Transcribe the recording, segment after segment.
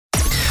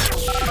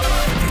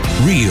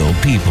Real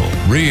people,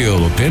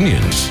 real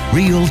opinions,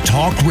 real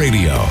talk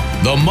radio.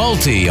 The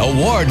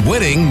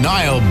multi-award-winning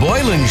Niall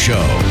Boylan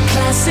Show.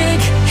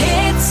 Classic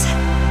hits.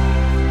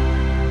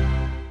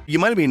 You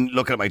might have been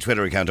looking at my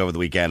Twitter account over the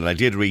weekend, and I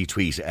did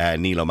retweet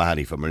Neil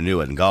O'Mahony from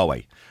Renua in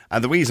Galway.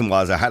 And the reason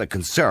was I had a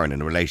concern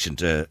in relation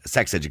to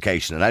sex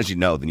education. And as you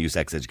know, the new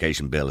sex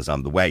education bill is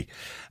on the way.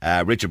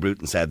 Richard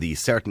Bruton said the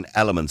certain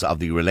elements of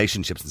the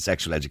relationships and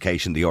sexual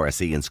education, the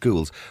RSE in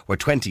schools, were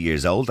 20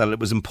 years old, and it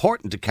was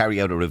important to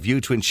carry out a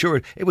review to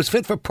ensure it was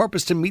fit for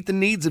purpose to meet the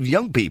needs of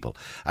young people.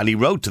 And he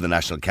wrote to the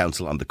National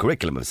Council on the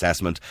Curriculum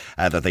Assessment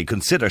that they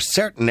consider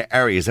certain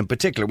areas in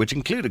particular, which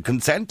included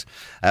consent,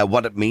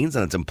 what it means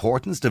and its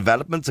importance,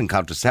 developments and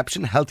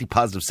contraception, healthy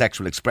positive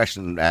sexual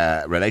expression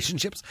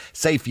relationships,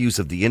 safe use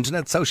of the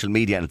internet, social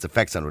media and its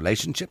effects on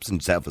relationships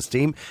and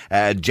self-esteem,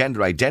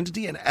 gender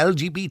identity and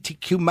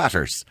LGBTQ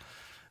matters.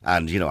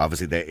 And, you know,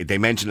 obviously they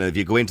mention that if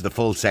you go into the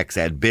full sex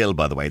ed bill,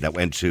 by the way, that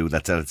went through,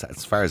 that's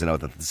as far as I know,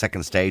 that's the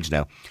second stage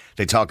now.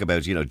 They talk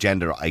about, you know,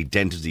 gender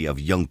identity of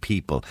young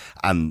people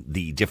and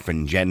the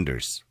different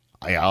genders.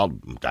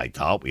 I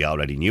thought we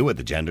already knew what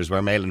the genders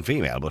were, male and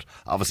female, but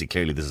obviously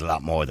clearly there's a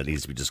lot more that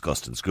needs to be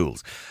discussed in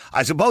schools.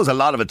 I suppose a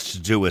lot of it's to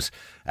do with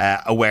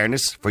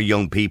awareness for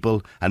young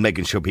people and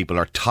making sure people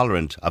are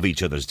tolerant of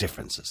each other's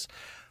differences.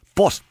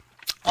 But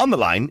on the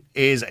line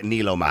is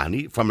Neil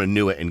O'Mahony from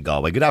Renua in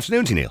Galway. Good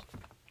afternoon to you, Neil.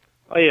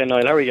 Oh yeah,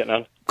 Niall, how are you getting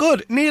on?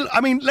 Good. Neil,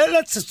 I mean,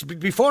 let's just,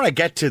 before I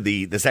get to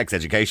the sex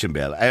education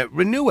bill,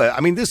 Renua,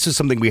 I mean, this is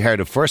something we heard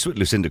of first with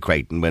Lucinda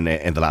Creighton when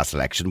in the last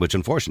election, which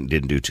unfortunately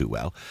didn't do too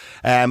well.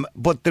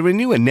 But the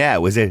Renua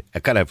now is a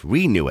kind of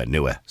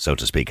Renua, so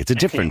to speak. It's a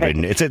different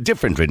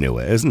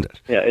Renua, isn't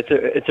it? Yeah,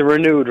 it's a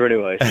renewed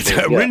Renua. It's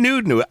a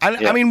renewed Renua.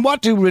 And, yeah. I mean,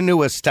 what do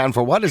Renua stand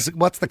for?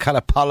 What's the kind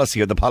of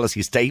policy or the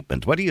policy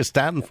statement? What do you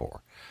stand for?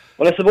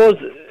 Well, I suppose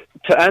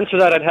to answer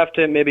that, I'd have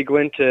to maybe go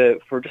into,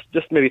 for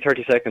just maybe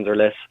 30 seconds or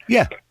less.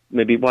 Yeah.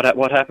 Maybe what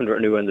happened with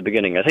Renua in the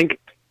beginning. I think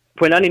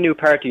when any new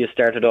party is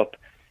started up,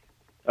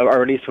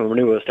 or at least when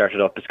Renua is started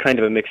up, it's kind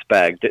of a mixed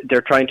bag.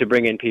 They're trying to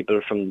bring in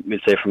people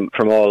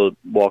from all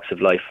walks of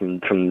life,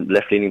 from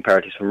left-leaning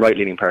parties, from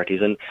right-leaning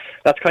parties, and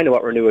that's kind of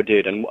what Renua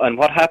did. And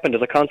what happened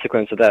as a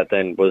consequence of that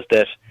then was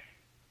that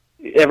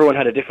everyone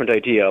had a different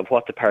idea of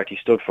what the party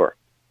stood for.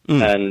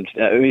 And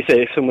we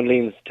say if someone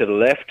leans to the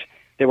left,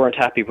 they weren't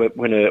happy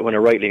when a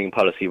right-leaning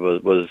policy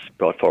was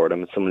brought forward. And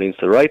when someone leans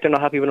to the right, they're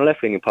not happy when a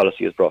left-leaning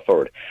policy is brought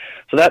forward.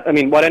 So that, I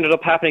mean, what ended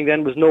up happening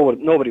then was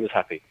nobody was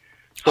happy.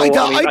 So,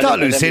 I thought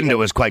Lucinda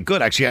was quite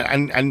good, actually,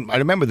 and I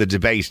remember the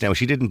debate. Now,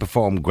 she didn't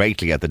perform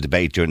greatly at the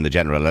debate during the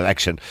general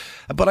election,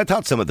 but I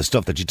thought some of the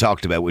stuff that she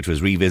talked about, which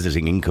was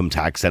revisiting income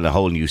tax and a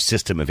whole new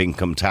system of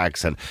income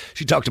tax, and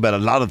she talked about a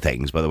lot of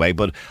things, by the way,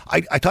 but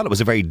I thought it was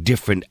a very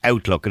different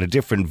outlook and a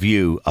different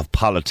view of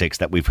politics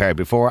that we've heard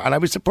before, and I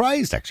was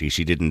surprised, actually,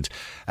 she didn't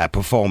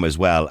perform as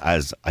well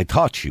as I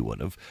thought she would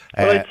have.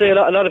 Well, I'd say a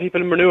lot of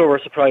people in Renua were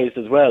surprised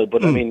as well,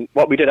 but I mean,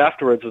 what we did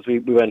afterwards was we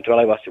went, well,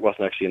 I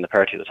wasn't actually in the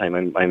party at the time,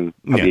 I'm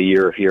probably a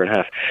year and a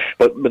half.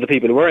 But the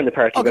people who were in the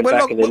party went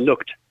back and they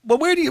looked. Well,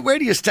 where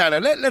do you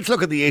stand? Let's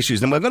look at the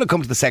issues. And we're going to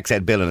come to the sex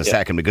ed bill in a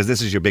second, because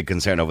this is your big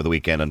concern over the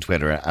weekend on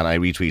Twitter, and I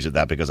retweeted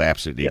that because I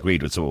absolutely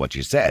agreed with some of what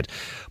you said.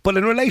 But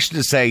in relation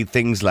to, say,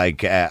 things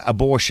like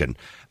abortion,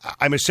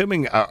 I'm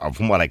assuming,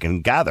 from what I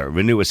can gather,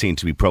 Renua seemed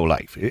to be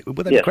pro-life. Would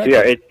that be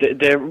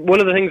correct? One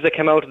of the things that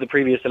came out of the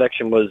previous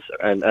election was,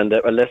 and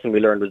a lesson we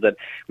learned was that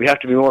we have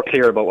to be more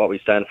clear about what we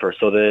stand for.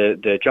 So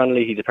the John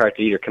Leahy, the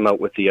party leader, came out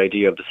with the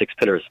idea of the 6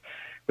 pillars,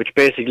 which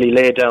basically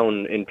lay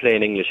down in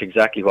plain English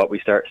exactly what we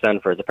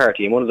stand for as a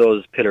party. And one of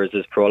those pillars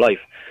is pro-life.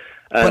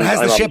 But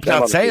has the ship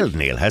not sailed,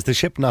 Neil? Has the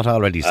ship not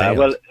already sailed?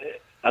 Well,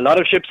 a lot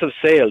of ships have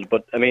sailed,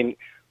 but I mean,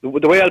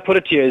 the way I'll put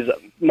it to you is,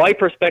 my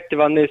perspective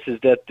on this is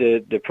that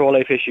the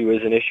pro-life issue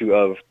is an issue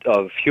of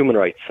human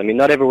rights. I mean,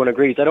 not everyone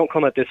agrees. I don't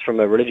come at this from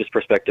a religious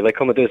perspective. I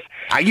come at this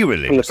Are you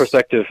religious? From the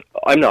perspective...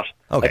 I'm not.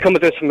 Okay. I come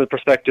at this from the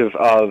perspective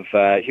of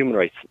human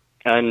rights.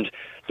 And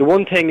the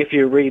one thing, if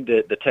you read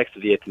the text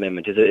of the Eighth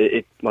Amendment,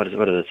 is what does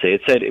it say?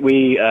 It said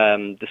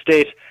the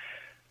state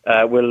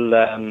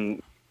will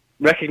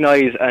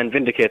recognise and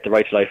vindicate the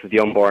right to life of the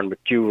unborn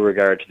with due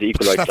regard to the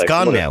equal right to life. That's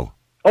gone now.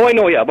 Oh, I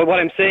know, yeah. But what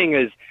I'm saying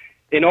is,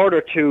 in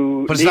order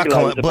to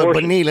legalise abortion...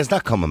 But Neil, it's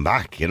not coming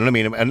back. You know what I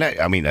mean? And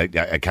I mean,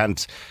 I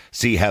can't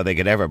see how they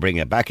could ever bring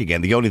it back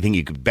again. The only thing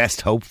you could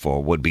best hope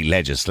for would be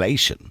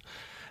legislation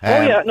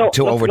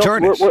to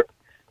overturn it.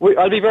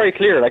 I'll be very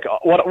clear. Like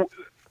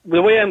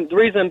the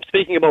reason I'm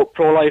speaking about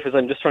pro-life is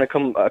I'm just trying to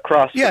come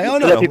across to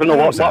let people know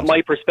what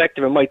my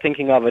perspective and my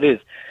thinking of it is.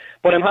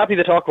 But I'm happy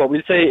to talk about.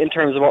 We'll say in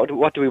terms of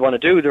what do we want to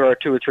do. There are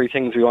 2 or 3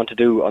 things we want to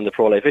do on the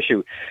pro-life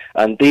issue,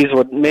 and these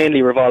would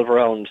mainly revolve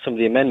around some of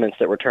the amendments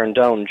that were turned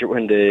down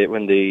when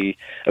the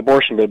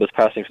abortion bill was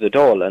passing through the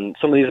Dáil. And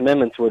some of these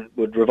amendments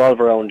would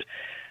revolve around.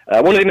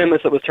 One of the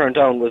amendments that was turned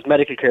down was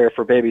medical care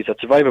for babies that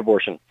survive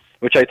abortion,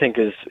 which I think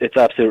it's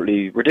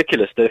absolutely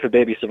ridiculous that if a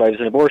baby survives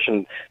an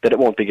abortion, that it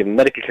won't be given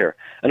medical care.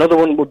 Another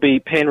one would be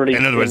pain relief.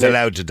 In other words,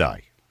 allowed to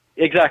die.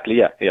 Exactly,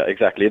 yeah,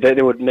 exactly. They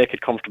would make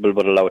it comfortable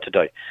but allow it to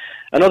die.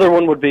 Another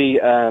one would be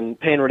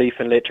pain relief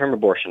in late-term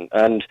abortion.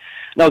 And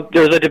now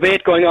there's a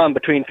debate going on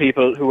between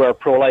people who are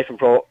pro-life and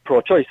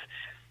pro-choice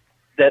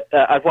that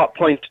at what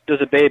point does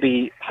a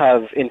baby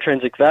have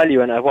intrinsic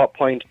value and at what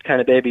point can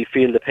a baby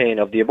feel the pain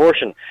of the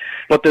abortion.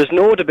 But there's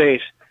no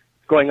debate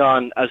going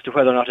on as to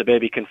whether or not a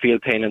baby can feel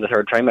pain in the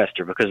third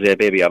trimester, because the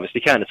baby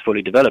obviously can. It's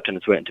fully developed and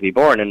it's waiting to be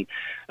born.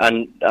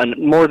 And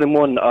more than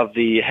one of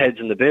the heads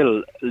in the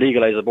bill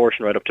legalise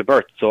abortion right up to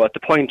birth. So at the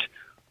point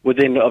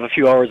within of a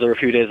few hours or a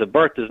few days of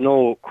birth, there's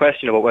no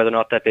question about whether or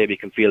not that baby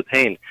can feel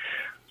pain.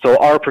 So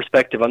our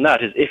perspective on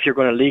that is, if you're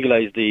going to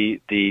legalise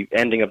the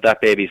ending of that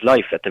baby's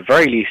life, at the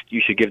very least,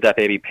 you should give that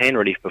baby pain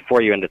relief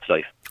before you end its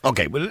life.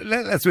 Okay, well,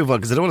 let's move on,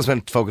 because I don't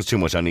want to focus too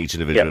much on each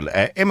individual.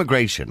 Yeah.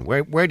 Immigration,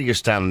 where do you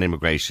stand on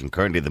immigration?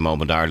 Currently, at the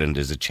moment, Ireland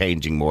is a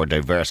changing, more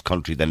diverse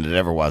country than it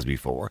ever was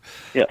before.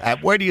 Yeah.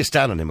 Where do you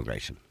stand on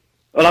immigration?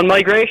 Well, on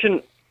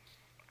migration,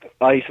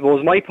 I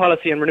suppose my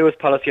policy and Renew's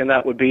policy on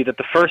that would be that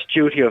the first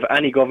duty of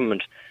any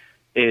government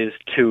is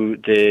to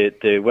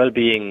the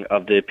well-being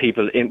of the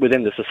people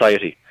within the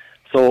society.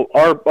 So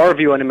our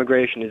view on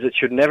immigration is it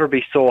should never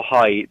be so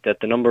high that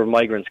the number of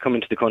migrants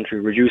coming to the country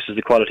reduces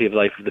the quality of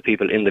life of the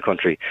people in the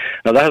country.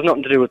 Now, that has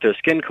nothing to do with their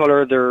skin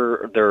colour,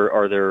 their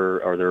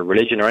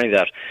religion or any of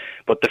that.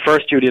 But the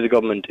first duty of the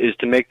government is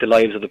to make the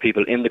lives of the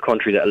people in the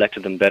country that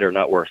elected them better,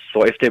 not worse.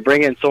 So if they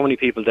bring in so many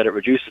people that it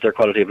reduces their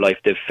quality of life,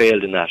 they've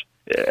failed in that.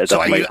 So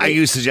are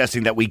you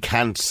suggesting that we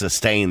can't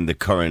sustain the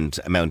current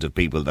amount of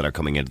people that are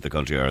coming into the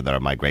country or that are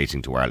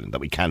migrating to Ireland, that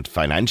we can't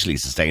financially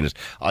sustain it,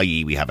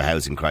 i.e. we have a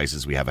housing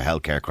crisis, we have a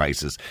healthcare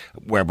crisis,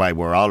 whereby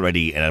we're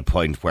already at a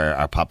point where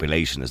our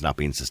population is not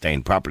being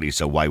sustained properly,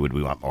 so why would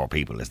we want more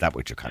people? Is that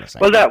what you're kind of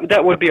saying? Well,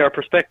 that would be our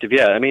perspective,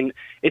 yeah. I mean,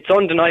 it's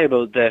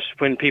undeniable that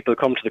when people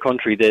come to the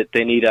country,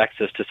 they need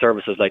access to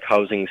services like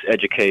housing,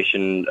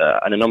 education,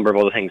 and a number of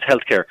other things,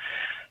 healthcare.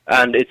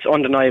 And it's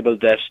undeniable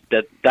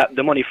that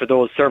the money for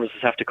those services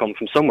have to come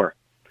from somewhere.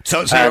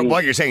 So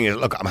what you're saying is,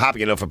 look, I'm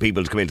happy enough for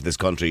people to come into this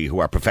country who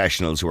are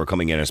professionals, who are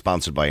coming in and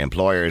sponsored by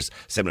employers,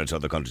 similar to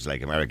other countries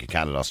like America,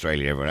 Canada,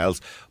 Australia, everyone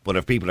else. But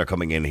if people are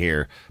coming in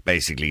here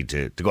basically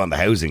to go on the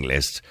housing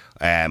list,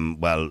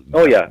 well...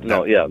 Oh, yeah,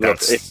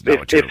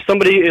 If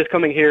somebody is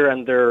coming here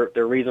and their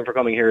reason for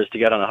coming here is to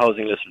get on a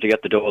housing list or to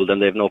get the dole, then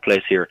they have no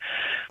place here.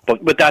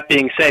 But with that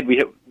being said,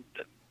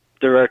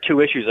 there are two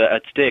issues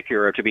at stake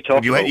here to be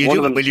talked about.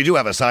 You do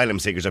have asylum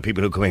seekers or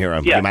people who come here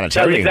on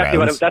humanitarian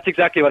grounds. That's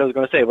exactly what I was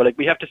going to say. Well,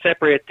 we have to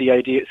separate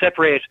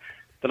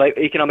the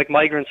economic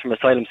migrants from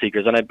asylum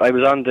seekers. And I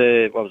was on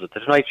the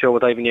Tonight Show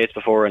with Ivan Yates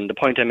before, and the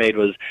point I made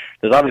was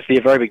there's obviously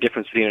a very big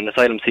difference between an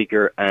asylum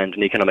seeker and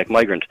an economic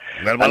migrant.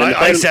 Well,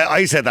 I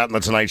said that on the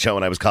Tonight Show,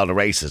 and I was called a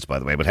racist, by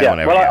the way. But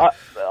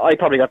I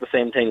probably got the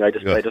same thing. I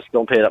just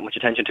don't pay that much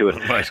attention to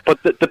it. Right.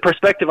 But the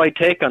perspective I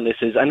take on this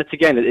is, and it's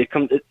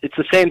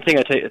the same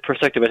thing.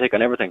 Perspective I take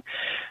on everything.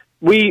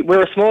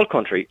 We're a small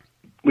country.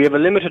 We have a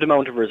limited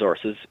amount of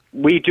resources.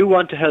 We do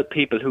want to help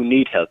people who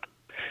need help.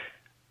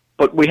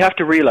 But we have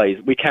to realise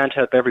we can't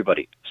help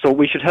everybody. So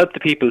we should help the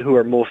people who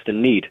are most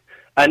in need.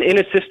 And in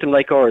a system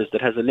like ours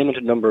that has a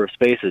limited number of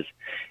spaces,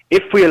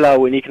 if we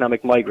allow an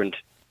economic migrant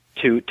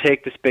to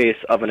take the space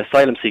of an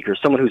asylum seeker,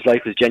 someone whose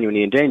life is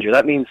genuinely in danger,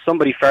 that means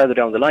somebody further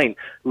down the line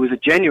who is a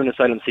genuine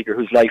asylum seeker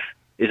whose life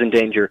is in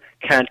danger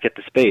can't get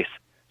the space.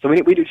 So we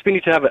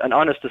need to have an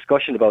honest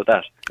discussion about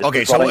that.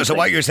 Okay, so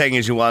what you're saying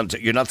is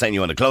you're not saying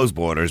you want to close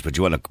borders, but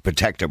you want to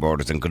protect our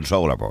borders and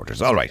control our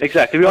borders. All right.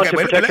 Exactly. We want to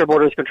protect our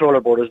borders, control our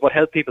borders, but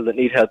help people that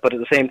need help. But at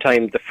the same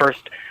time, the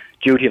first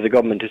duty of the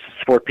government is to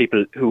support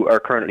people who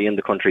are currently in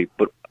the country.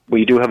 But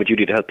we do have a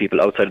duty to help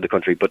people outside of the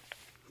country. But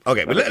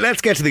okay, well,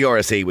 let's get to the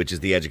RSE, which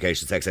is the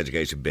sex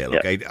education bill.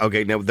 Okay, yeah.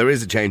 Okay. Now there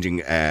is a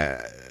changing,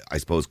 I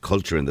suppose,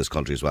 culture in this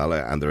country as well,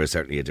 and there is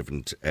certainly a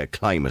different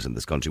climate in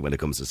this country when it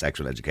comes to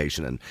sexual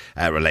education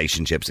and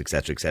relationships,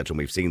 etc., etc. And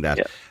we've seen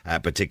that,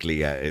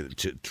 particularly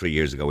 3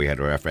 years ago, we had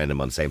a referendum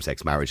on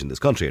same-sex marriage in this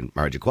country and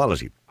marriage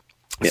equality.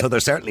 Yeah. So there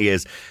certainly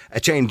is a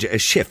change, a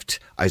shift,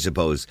 I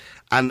suppose,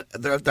 and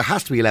there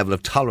has to be a level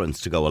of tolerance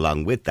to go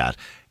along with that.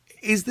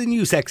 Is the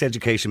new sex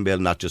education bill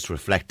not just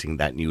reflecting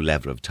that new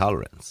level of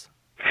tolerance?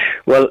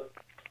 Well,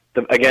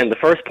 the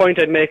first point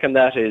I'd make on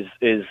that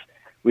is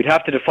we'd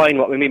have to define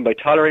what we mean by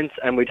tolerance,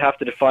 and we'd have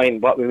to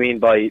define what we mean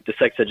by the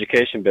sex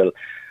education bill.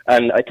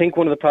 And I think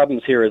one of the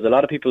problems here is a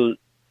lot of people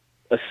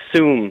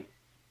assume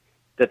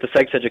that the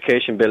sex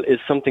education bill is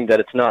something that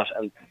it's not,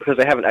 and because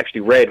they haven't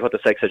actually read what the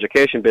sex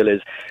education bill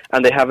is,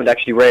 and they haven't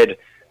actually read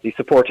the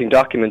supporting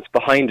documents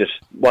behind it,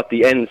 what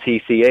the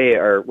NCCA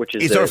are, which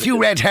is... Is there a few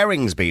red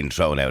herrings being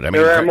thrown out? I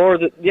mean, there are more...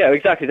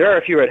 exactly. There are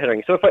a few red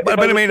herrings. So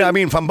I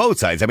mean, from both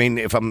sides. I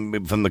mean, from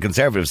the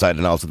Conservative side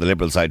and also the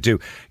Liberal side too.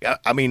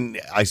 I mean,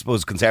 I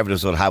suppose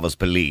Conservatives will have us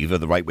believe, or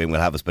the right wing will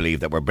have us believe,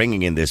 that we're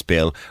bringing in this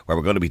bill where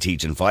we're going to be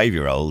teaching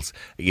 5-year-olds,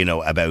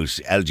 about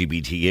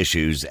LGBT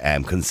issues,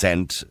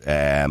 consent,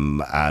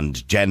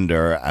 and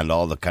gender, and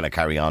all the kind of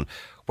carry on.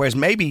 Whereas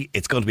maybe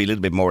it's going to be a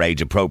little bit more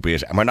age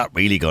appropriate, and we're not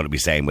really going to be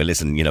saying, well,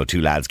 listen, you know, two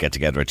lads get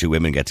together or two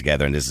women get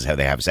together and this is how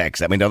they have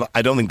sex. I mean,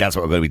 I don't think that's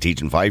what we're going to be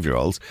teaching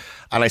 5-year-olds.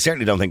 And I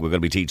certainly don't think we're going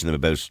to be teaching them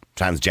about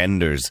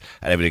transgenders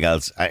and everything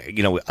else. I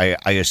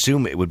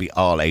assume it would be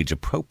all age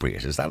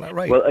appropriate. Is that not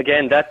right? Well,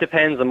 again, that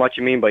depends on what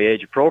you mean by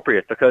age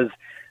appropriate, because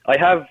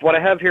what I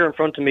have here in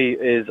front of me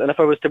is, and if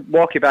I was to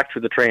walk you back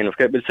through the train,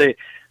 okay, we'll say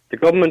the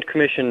government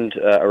commissioned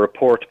a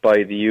report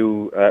by the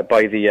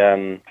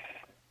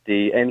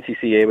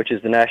NCCA, which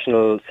is the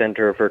National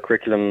Centre for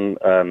Curriculum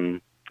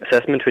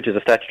Assessment, which is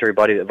a statutory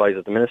body that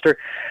advises the minister,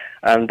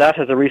 and that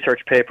has a research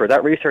paper.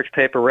 That research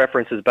paper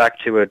references back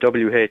to a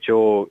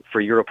WHO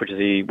for Europe, which is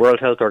the World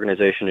Health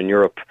Organization in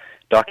Europe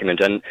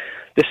document, and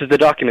this is the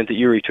document that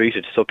you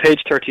retweeted. So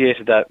page 38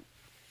 of that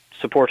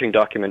supporting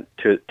document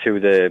to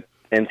the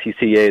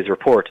NCCA's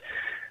report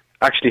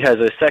actually has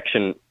a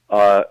section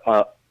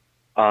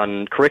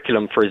on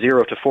curriculum for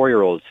 0 to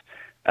 4-year-olds.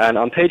 And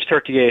on page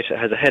 38, it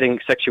has a heading,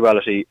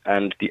 sexuality,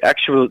 and this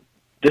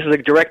is a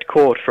direct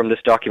quote from this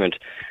document.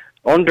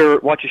 Under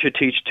what you should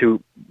teach to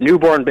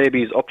newborn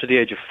babies up to the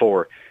age of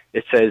 4,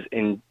 it says,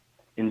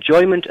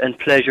 enjoyment and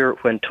pleasure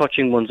when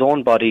touching one's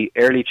own body,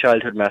 early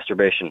childhood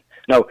masturbation.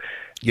 Now,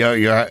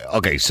 you're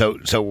okay.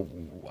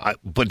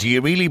 But do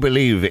you really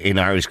believe in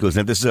Irish schools?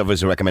 Now, this is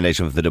obviously a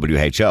recommendation of the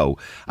WHO,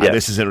 and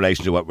this is in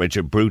relation to what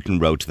Richard Bruton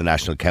wrote to the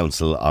National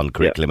Council on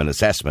Curriculum and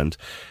Assessment.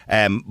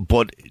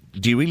 But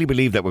do you really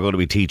believe that we're going to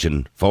be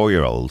teaching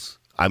 4-year-olds,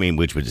 I mean,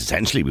 which would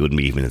essentially, we wouldn't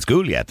be even in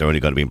school yet, they're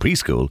only going to be in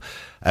preschool,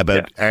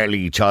 about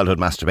early childhood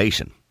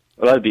masturbation?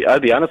 Well, I'll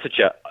be honest with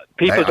you.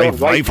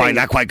 I find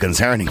that quite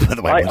concerning, by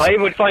the way. I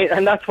would find,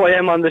 and that's why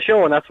I'm on the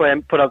show, and that's why I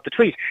put out the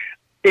tweet.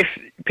 If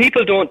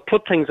people don't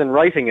put things in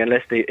writing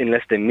unless they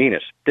mean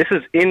it, this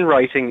is in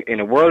writing in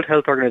a World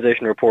Health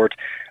Organization report,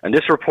 and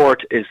this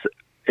report is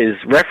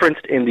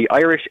referenced in the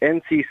Irish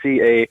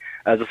NCCA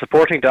as a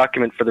supporting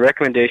document for the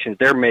recommendations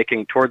they're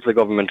making towards the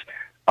government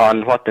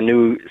on what the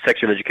new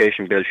sexual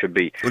education bill should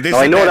be. Well,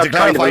 I know that's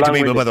kind of to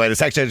people, by the way, the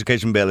sexual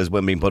education bill is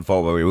being put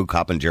forward by Ruth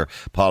Coppinger,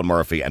 Paul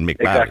Murphy and Mick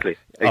Barry.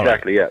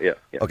 Exactly, right. Yeah.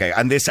 Okay,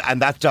 and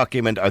that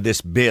document, or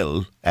this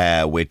bill,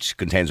 which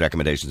contains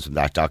recommendations from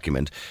that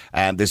document,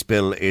 this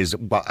bill is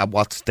at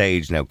what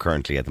stage now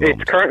currently at the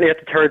moment? It's currently at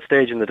the 3rd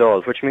stage in the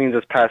Dáil, which means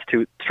it's passed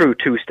through 2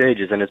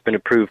 stages, and it's been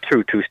approved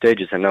through 2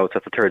 stages, and now it's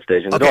at the 3rd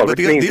stage in the Dáil, which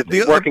means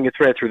it's working its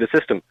way through the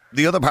system.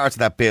 The other parts of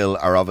that bill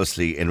are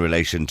obviously in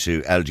relation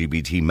to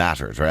LGBT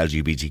matters, or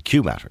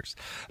LGBTQ matters.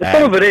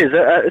 Some of it is,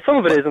 and some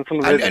of it isn't.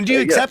 And do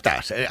you accept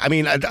that? I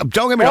mean,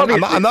 don't get me wrong,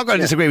 I'm not going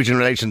to disagree with you in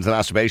relation to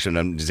masturbation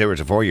and 0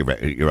 to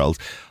 4-year-olds,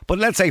 but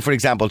let's say, for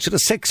example, should a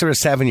 6 or a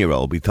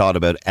 7-year-old be thought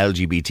about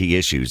LGBT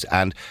issues,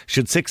 and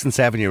should 6 and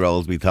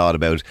 7-year-olds be thought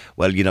about,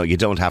 well, you know, you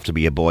don't have to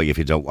be a boy if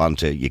you don't want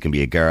to, you can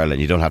be a girl, and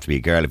you don't have to be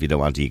a girl if you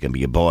don't want to, you can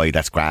be a boy,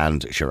 that's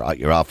grand, sure,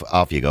 you're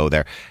off you go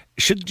there.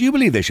 Do you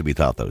believe they should be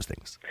taught those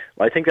things?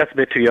 Well, I think that's a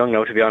bit too young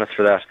now, to be honest,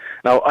 for that.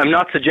 Now, I'm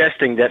not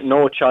suggesting that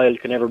no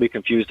child can ever be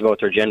confused about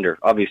their gender.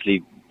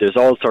 Obviously, there's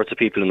all sorts of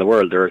people in the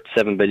world. There are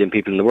 7 billion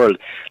people in the world.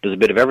 There's a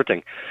bit of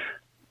everything.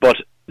 But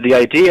the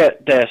idea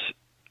that,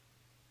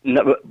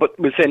 but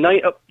we'll say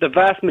the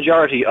vast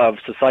majority of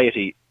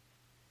society,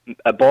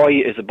 a boy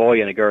is a boy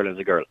and a girl is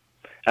a girl.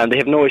 And they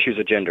have no issues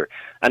with gender.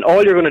 And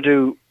all you're going to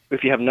do,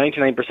 if you have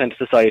 99% of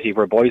society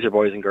where boys are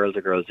boys and girls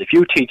are girls, if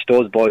you teach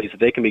those boys that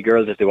they can be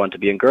girls if they want to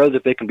be, and girls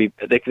if they can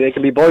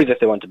be boys if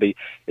they want to be,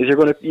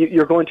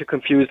 you're going to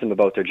confuse them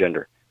about their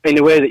gender in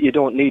a way that you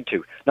don't need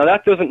to. Now,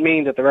 that doesn't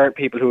mean that there aren't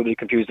people who will be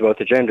confused about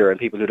their gender and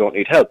people who don't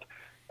need help.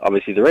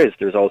 Obviously, there is.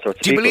 There's all sorts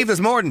of people. Do you believe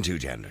there's more than 2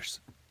 genders?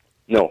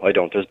 No, I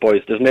don't. There's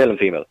boys. There's male and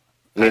female.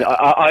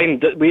 I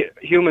mean,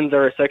 humans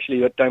are a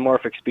sexually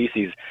dimorphic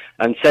species,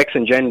 and sex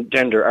and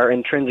gender are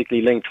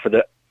intrinsically linked for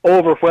the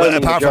overwhelming.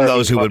 Well, apart from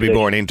those who would be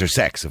born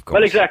intersex, of course.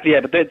 Well, exactly,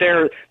 yeah, but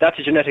that's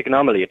a genetic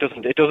anomaly. It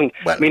doesn't.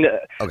 Well, I mean,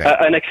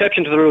 an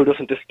exception to the rule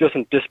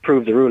doesn't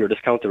disprove the rule or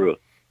discount the rule.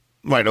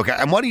 Right. Okay.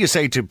 And what do you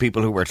say to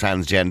people who are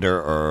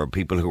transgender, or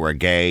people who are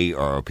gay,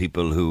 or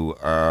people who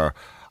are,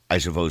 I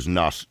suppose,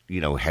 not,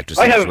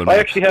 heterosexual? I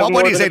actually have.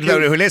 What do you say to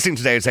those who are listening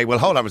today and say, well,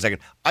 hold on a second,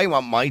 I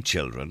want my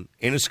children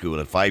in a school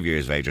at 5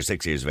 years of age or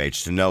 6 years of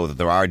age to know that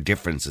there are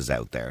differences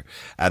out there,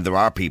 and there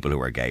are people who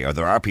are gay, or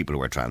there are people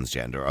who are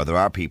transgender, or there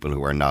are people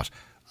who are not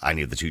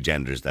any of the 2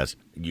 genders that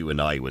you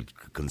and I would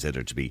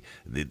consider to be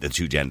the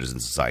 2 genders in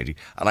society,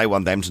 and I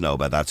want them to know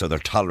about that so they're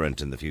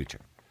tolerant in the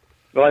future.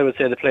 Well, I would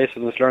say the place for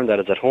them to learn that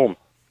is at home,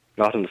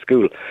 not in the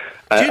school.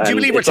 Do you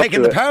believe we're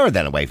taking the power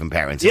then away from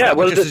parents? Yeah,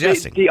 well,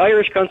 the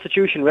Irish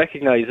Constitution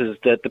recognises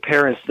that the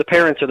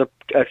parents are the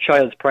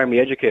child's primary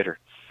educator,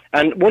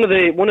 and one of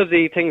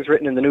the things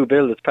written in the new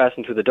bill that's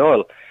passing through the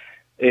Dáil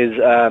is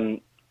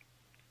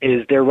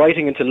they're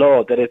writing into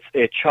law that it's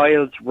a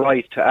child's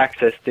right to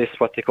access this,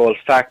 what they call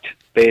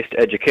fact-based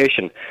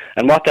education,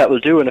 and what that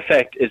will do in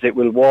effect is it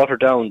will water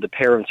down the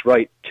parents'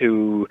 right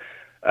to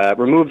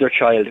remove their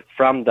child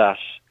from that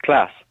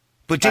class.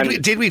 But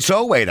did we throw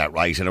away that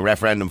right in a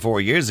referendum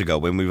 4 years ago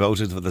when we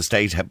voted for the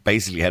state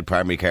basically had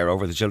primary care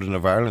over the children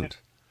of Ireland?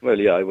 Well,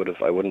 yeah, I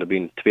wouldn't have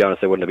been, to be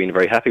honest, I wouldn't have been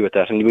very happy with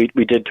that, and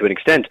we did to an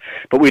extent,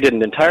 but we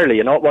didn't entirely.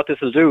 And what this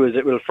will do is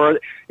it will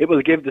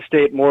give the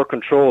state more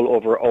control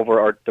over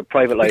the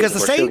private lives because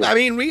of the our state, children. I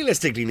mean,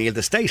 realistically, Neil,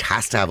 the state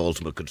has to have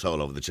ultimate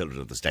control over the children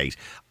of the state.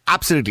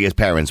 Absolutely, as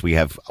parents,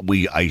 I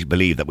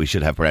believe that we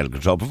should have parental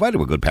control, provided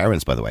we're good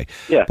parents, by the way.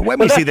 Yeah. But when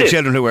we see the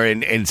children who are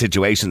in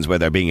situations where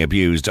they're being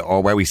abused,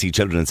 or where we see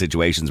children in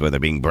situations where they're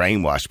being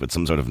brainwashed with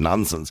some sort of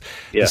nonsense,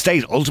 the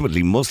state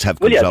ultimately must have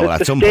control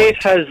at some point. The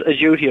state has a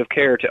duty of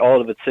care to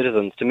all of its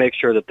citizens to make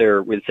sure that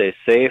they're, we'll say,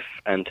 safe,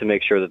 and to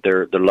make sure that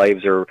their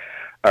lives are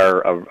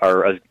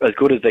as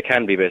good as they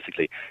can be,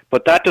 basically.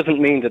 But that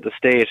doesn't mean that the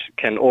state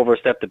can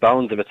overstep the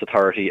bounds of its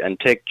authority and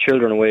take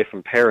children away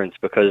from parents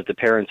because the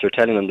parents are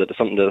telling them that there's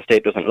something that the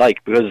state doesn't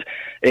like. Because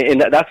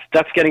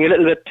that's getting a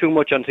little bit too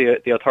much onto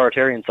the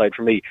authoritarian side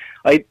for me.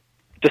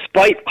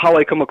 Despite how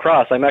I come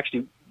across, I'm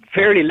actually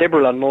fairly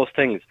liberal on most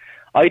things.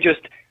 I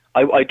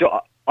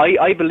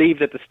believe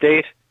that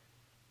the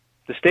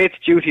state's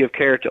duty of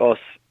care to us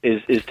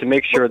is to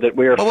make sure that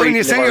we're free to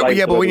live our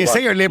lives. But when you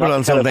say you're liberal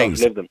on some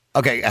things, live them.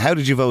 okay, how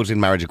did you vote in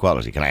marriage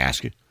equality? Can I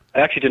ask you?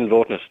 I actually didn't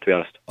vote in it, to be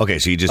honest. Okay,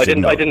 so you just I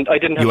didn't have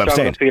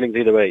strong enough feelings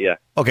either way. Yeah.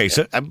 Okay,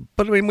 so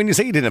but I mean, when you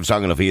say you didn't have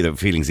strong enough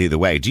feelings either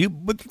way,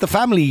 but the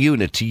family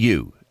unit to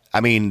you?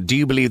 I mean, do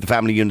you believe the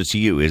family unit to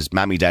you is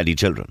mammy, daddy,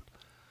 children?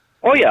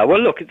 Oh yeah, well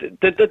look,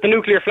 the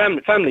nuclear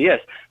family,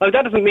 yes. Now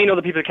that doesn't mean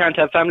other people can't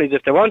have families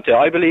if they want to.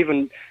 I believe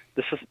in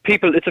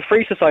people. It's a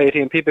free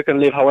society and people can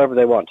live however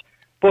they want.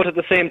 But at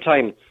the same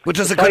time, but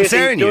does it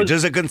concern you?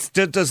 Does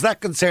that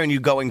concern you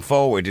going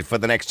forward for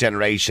the next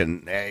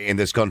generation in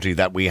this country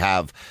that we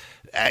have?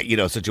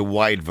 Such a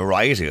wide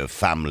variety of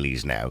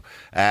families now.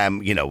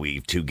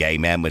 We've 2 gay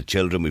men with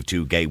children, we've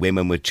 2 gay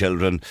women with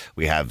children,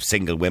 we have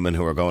single women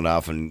who are going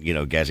off and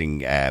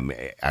getting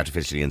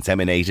artificially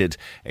inseminated.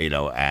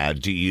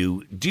 Do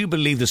you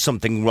believe there's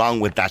something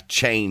wrong with that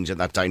change and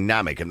that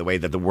dynamic and the way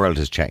that the world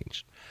has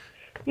changed?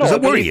 No, does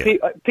it worry you?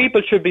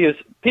 People should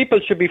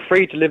be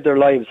free to live their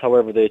lives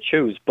however they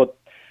choose, but.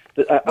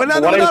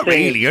 Not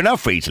really. You're not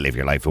free to live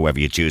your life however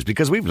you choose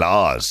because we've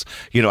laws,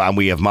 and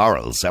we have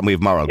morals and we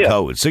have moral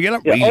codes. So you're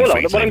not really free to live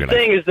your life. What I'm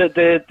saying is that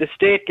the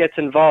state gets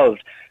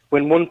involved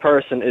when one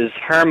person is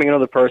harming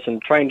another person,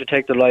 trying to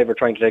take their life or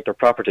trying to take their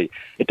property.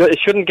 It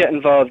shouldn't get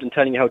involved in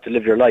telling you how to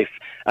live your life.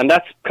 And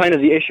that's kind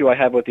of the issue I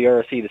have with the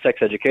RSC, the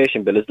sex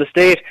education bill, is the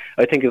state,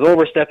 I think, is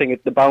overstepping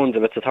the bounds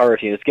of its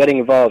authority and it's getting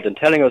involved in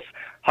telling us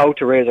how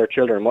to raise our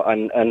children.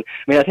 And I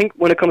mean, I think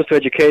when it comes to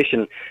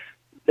education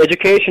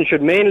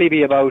should mainly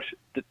be about,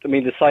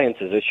 the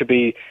sciences. It should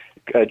be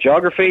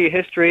geography,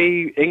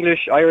 history,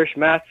 English, Irish,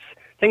 maths,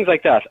 things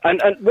like that.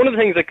 And one of the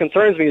things that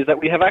concerns me is that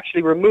we have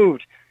actually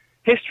removed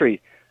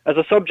history as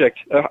a subject,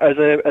 as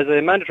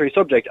a mandatory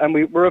subject, and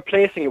we're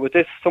replacing it with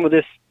some of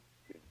this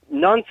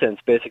nonsense,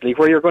 basically,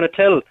 where you're going to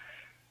tell,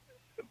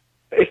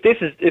 if this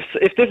is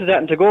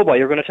anything to go by,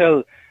 you're going to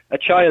tell a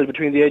child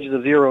between the ages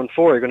of 0 and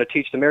 4, you're going to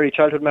teach them early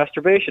childhood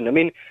masturbation. I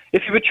mean,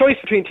 if you have a choice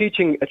between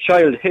teaching a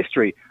child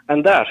history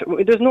and that,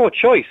 there's no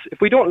choice. If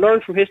we don't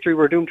learn from history,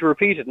 we're doomed to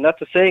repeat it, and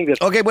that's a saying that...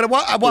 Okay, but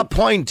at what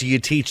point do you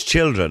teach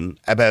children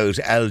about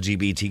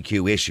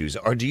LGBTQ issues,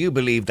 or do you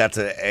believe that's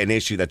an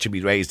issue that should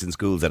be raised in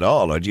schools at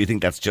all, or do you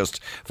think that's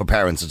just for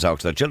parents to talk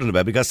to their children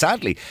about? Because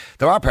sadly,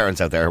 there are parents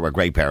out there who are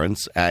great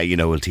parents,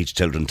 will teach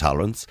children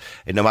tolerance,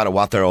 and no matter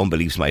what their own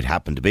beliefs might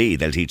happen to be,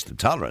 they'll teach them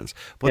tolerance.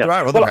 But there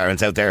are other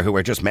parents out there who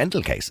are just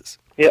mental cases.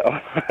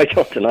 Yeah, I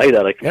don't deny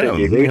that. I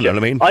completely agree with you. What I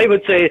mean? I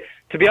would say,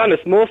 to be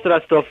honest, most of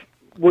that stuff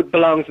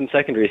belongs in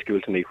secondary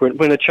school to me.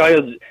 When a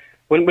child,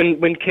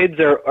 when kids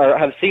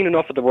have seen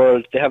enough of the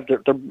world, they have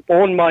their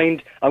own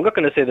mind. I'm not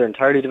going to say they're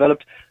entirely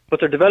developed, but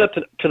they're developed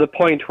to the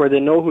point where they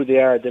know who they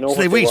are. They know. So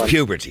they've reached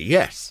puberty.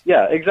 Yes.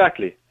 Yeah,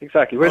 exactly.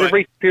 Where they've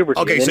reached puberty.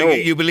 Okay, so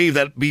you believe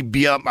that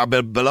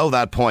below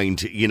that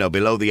point,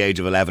 below the age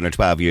of 11 or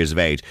 12 years of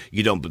age,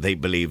 they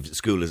believe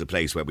school is a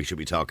place where we should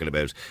be talking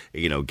about,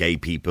 gay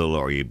people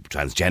or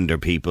transgender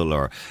people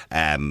or,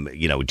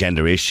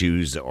 gender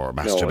issues or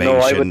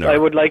masturbation. No, I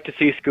would like to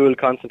see school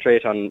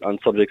concentrate on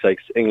subjects like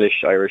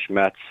English, Irish,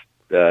 maths,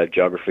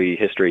 geography,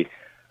 history.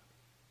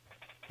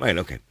 Right,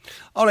 okay.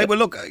 All right, well,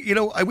 look,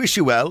 I wish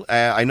you well.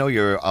 I know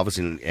you're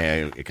obviously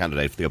a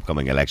candidate for the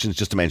upcoming elections.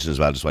 Just to mention as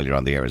well, just while you're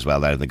on the air as well,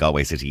 that in the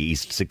Galway City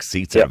East, 6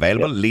 seats are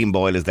available. Liam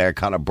Boyle is there,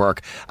 Conor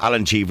Burke,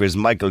 Alan Cheevers,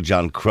 Michael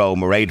John Crow,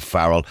 Mairead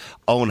Farrell,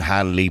 Owen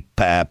Hanley,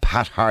 Pat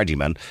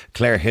Hardyman,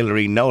 Claire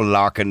Hillary, Noel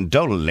Larkin,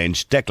 Donald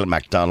Lynch, Declan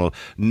MacDonald,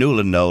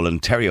 Nuala Nolan,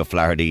 Terry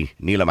O'Flaherty,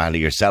 Neil O'Malley,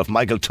 yourself,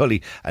 Michael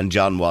Tully and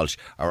John Walsh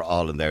are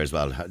all in there as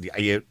well.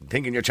 Are you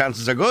thinking your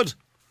chances are good?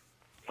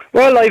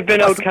 Well, I've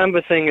been out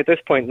canvassing at this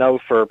point now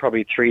for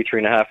probably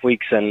 3.5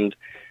 weeks, and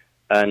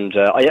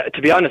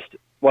to be honest,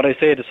 what I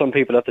say to some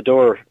people at the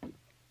door,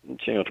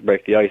 to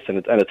break the ice,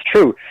 and it's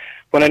true.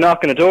 When I knock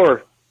on a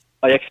door,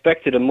 I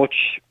expected a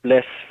much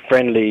less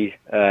friendly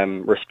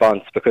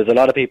response because a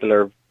lot of people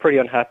are pretty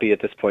unhappy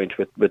at this point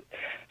with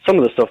some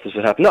of the stuff that's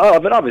happened. No,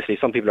 but obviously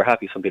some people are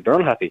happy, some people are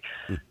unhappy.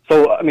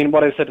 So, I mean,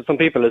 what I've said to some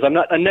people is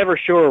I'm never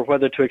sure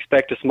whether to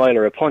expect a smile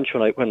or a punch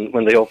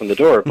when they open the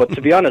door. But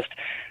to be honest,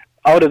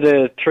 out of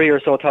the 3,000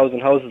 or so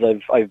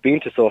houses I've been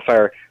to so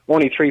far,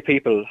 only 3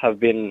 people have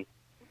been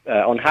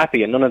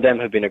unhappy, and none of them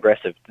have been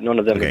aggressive. None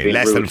of them have been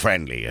less rude. than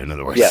friendly, in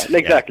other words. Yeah,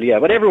 exactly. Yeah,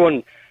 but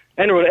everyone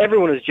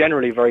is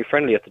generally very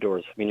friendly at the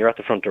doors. I mean, you're at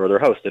the front door of their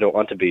house. They don't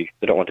want to be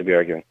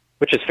arguing,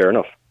 which is fair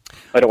enough.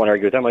 I don't want to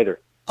argue with them either.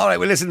 All right.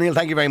 Well, listen, Neil.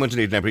 Thank you very much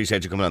indeed, and I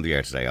appreciate you coming on the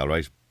air today. All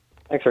right.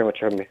 Thanks very much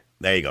for having me.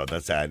 There you go.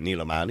 That's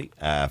Neil O'Mahony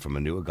from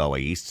Manua,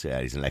 Galway East.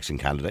 He's an election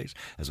candidate,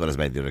 as well as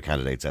many of the other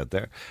candidates out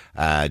there.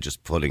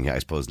 Just putting, I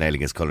suppose,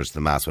 nailing his colours to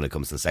the mast when it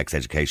comes to the sex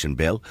education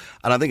bill.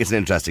 And I think it's an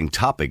interesting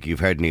topic.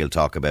 You've heard Neil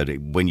talk about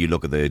it when you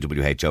look at the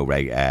WHO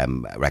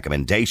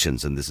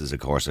recommendations, and this is, of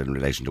course, in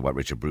relation to what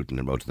Richard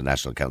Bruton wrote to the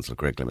National Council of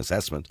Curriculum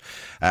Assessment,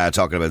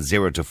 talking about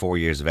 0 to 4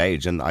 years of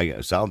age. And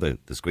I saw the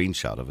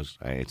screenshot of it.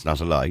 It's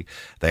not a lie.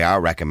 They are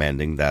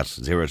recommending that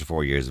 0 to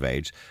 4 years of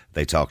age,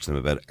 they talk to them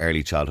about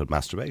early childhood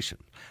masturbation.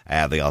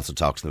 They also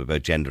talk to them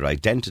about gender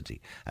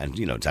identity and,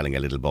 telling a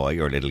little boy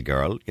or a little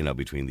girl,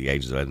 between the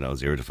ages of,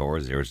 0 to 4,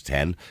 0 to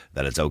 10,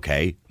 that it's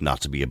okay not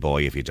to be a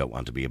boy if you don't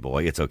want to be a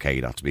boy. It's okay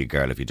not to be a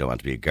girl if you don't want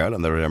to be a girl.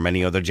 And there are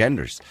many other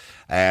genders.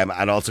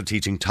 And also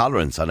teaching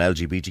tolerance on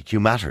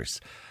LGBTQ matters.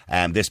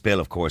 This bill,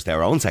 of course,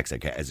 their own sex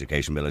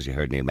education bill, as you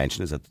heard Neil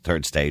mention, is at the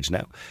 3rd stage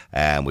now,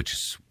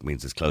 which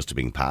means it's close to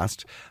being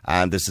passed.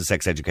 And this is a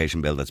sex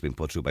education bill that's been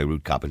put through by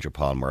Ruth Coppinger,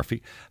 Paul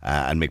Murphy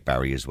and Mick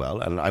Barry as well.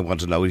 And I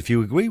want to know if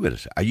you agree with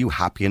it. Are you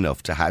happy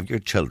enough to have your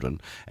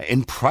children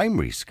in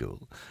primary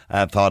school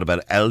thought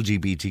about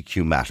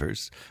LGBTQ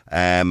matters,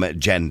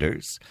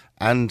 genders,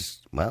 and,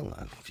 well,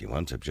 if you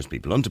want to just be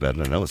blunt about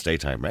it, I know it's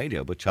daytime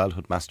radio, but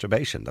childhood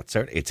masturbation, that's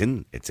it's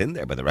in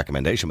there by the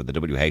recommendation with the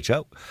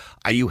WHO.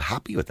 Are you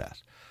happy with that?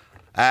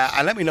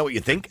 And let me know what you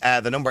think.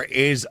 The number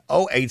is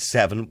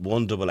 087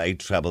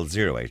 188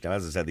 0008. Now,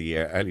 as I said, the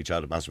early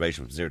childhood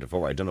masturbation from 0 to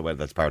 4, I don't know whether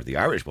that's part of the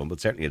Irish one,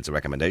 but certainly it's a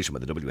recommendation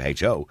with the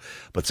WHO.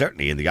 But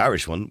certainly in the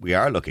Irish one, we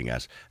are looking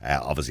at,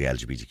 obviously,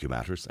 LGBTQ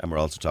matters, and we're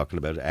also talking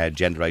about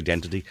gender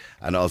identity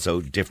and also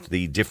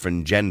the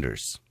different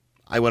genders.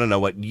 I want to know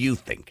what you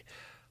think.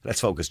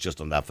 Let's focus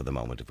just on that for the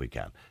moment if we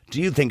can.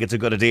 Do you think it's a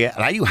good idea?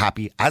 And are you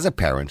happy as a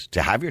parent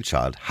to have your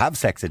child have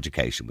sex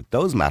education with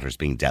those matters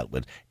being dealt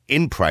with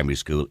in primary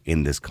school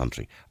in this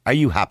country? Are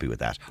you happy with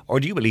that? Or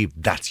do you believe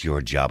that's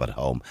your job at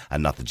home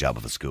and not the job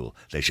of a school?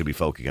 They should be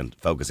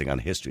focusing on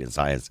history and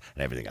science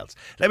and everything else.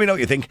 Let me know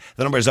what you think.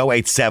 The number is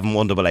 087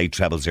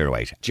 188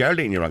 0008.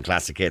 Geraldine, you're on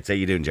Classic Hits. How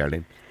you doing,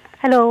 Geraldine?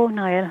 Hello,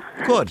 Niall.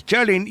 Good.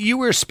 Geraldine, you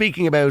were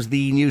speaking about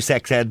the new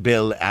sex ed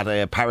bill at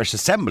a parish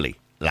assembly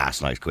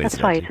last night,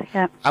 coincidentally. That's right,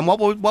 yeah. And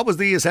what was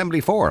the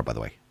assembly for, by the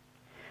way?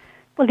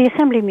 Well, the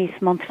assembly meets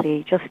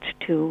monthly just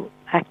to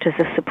act as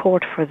a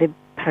support for the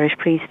parish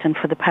priest and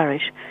for the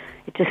parish.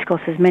 It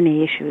discusses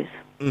many issues,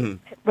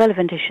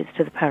 relevant issues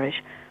to the parish.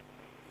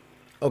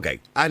 Okay.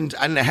 And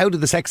how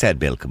did the sex ed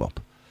bill come up?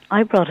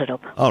 I brought it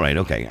up. All right,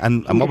 okay.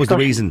 And what was the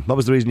reason? What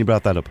was the reason you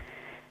brought that up?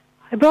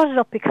 I brought it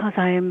up because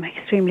I am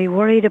extremely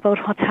worried about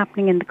what's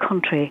happening in the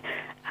country,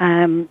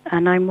 and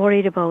I'm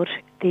worried about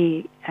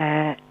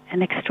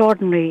an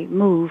extraordinary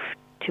move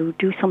to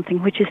do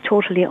something which is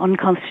totally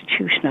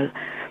unconstitutional,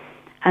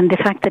 and the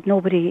fact that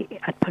nobody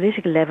at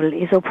political level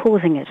is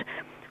opposing it.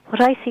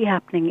 What I see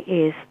happening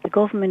is the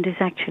government is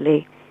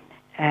actually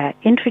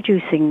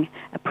introducing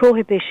a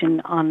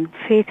prohibition on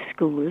faith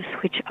schools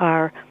which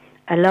are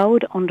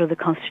allowed under the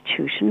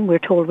Constitution. We're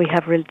told we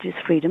have religious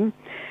freedom.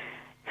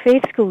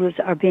 Faith schools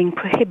are being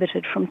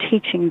prohibited from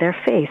teaching their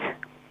faith.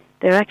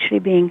 They're actually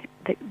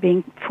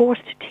being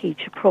forced to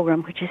teach a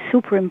program which is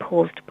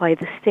superimposed by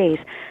the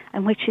state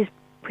and which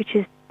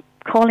is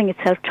calling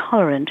itself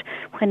tolerant,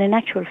 when in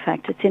actual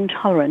fact it's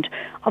intolerant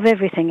of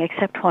everything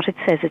except what it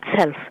says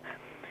itself.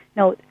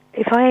 Now,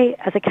 if I,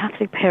 as a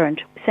Catholic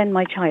parent, send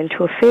my child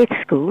to a faith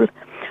school,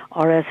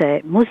 or as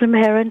a Muslim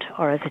parent,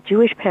 or as a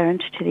Jewish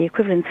parent to the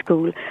equivalent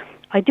school,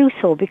 I do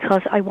so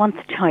because I want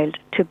the child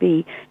to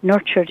be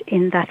nurtured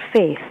in that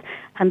faith,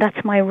 and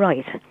that's my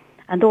right.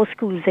 And those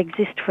schools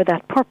exist for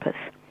that purpose.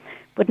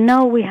 But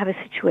now we have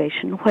a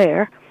situation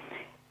where,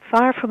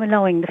 far from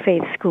allowing the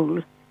faith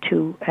school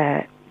to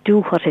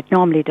do what it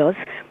normally does,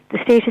 the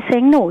state is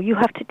saying, no, you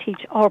have to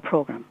teach our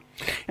program.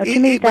 Now, to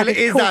me, that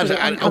is totally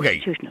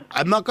unconstitutional. Okay,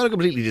 I'm not going to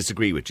completely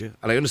disagree with you,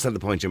 and I understand the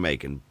point you're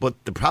making,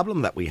 but the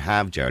problem that we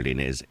have, Geraldine,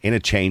 is in a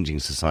changing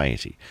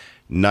society,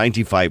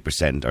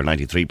 95% or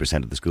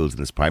 93% of the schools in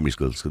this primary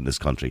schools in this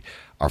country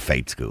are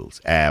faith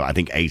schools. I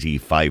think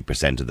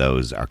 85% of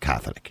those are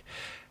Catholic.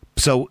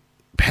 So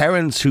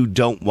parents who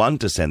don't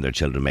want to send their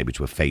children maybe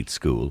to a faith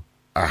school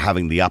are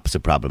having the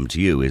opposite problem to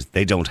you, is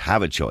they don't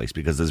have a choice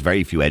because there's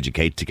very few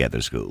Educate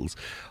Together schools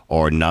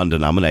or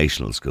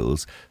non-denominational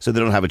schools, so they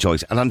don't have a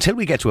choice. And until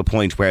we get to a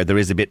point where there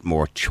is a bit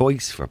more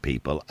choice for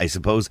people, I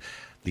suppose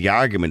the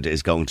argument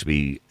is going to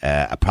be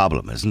a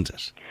problem, isn't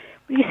it?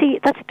 You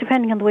see, that's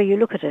depending on the way you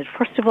look at it.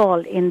 First of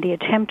all, in the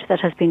attempt that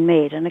has been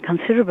made, and a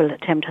considerable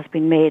attempt has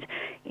been made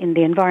in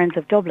the environs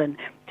of Dublin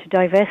to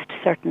divest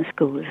certain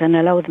schools and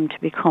allow them to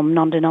become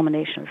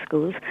non-denominational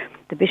schools,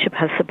 the Bishop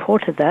has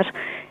supported that.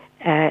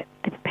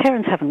 The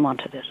parents haven't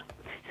wanted it.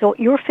 So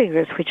your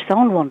figures, which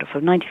sound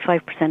wonderful,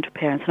 95% of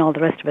parents and all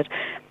the rest of it,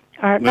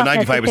 are Well, not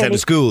 95% of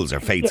schools are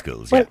faith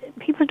schools. Well,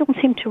 people don't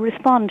seem to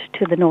respond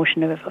to the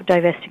notion of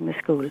divesting the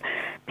school.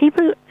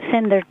 People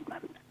send their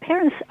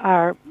parents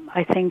are,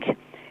 I think,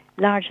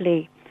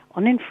 largely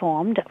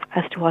uninformed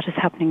as to what is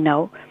happening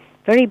now,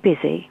 very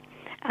busy,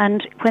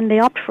 and when they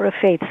opt for a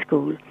faith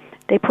school,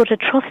 they put a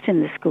trust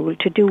in the school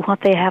to do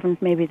what they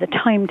haven't maybe the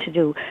time to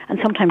do, and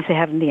sometimes they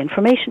haven't the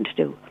information to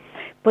do.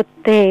 But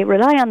they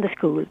rely on the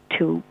school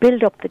to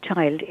build up the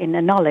child in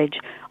a knowledge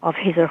of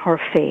his or her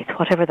faith,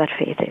 whatever that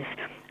faith is.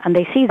 And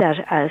they see that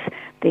as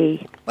the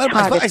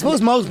I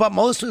suppose what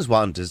most of us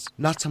want is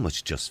not so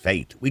much just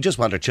faith. We just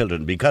want our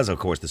children, because of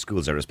course the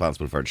schools are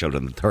responsible for our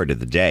children the third of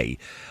the day.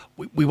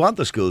 We want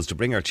the schools to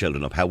bring our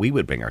children up how we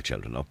would bring our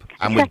children up,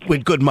 and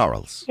with good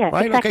morals. Yeah,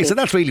 right? exactly. Okay, so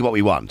that's really what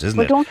we want, isn't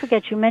it? Well, don't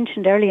forget, you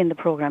mentioned early in the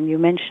programme, you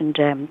mentioned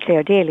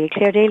Claire Daly.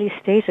 Claire Daly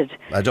stated...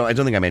 I don't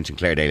think I mentioned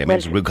Claire Daly. I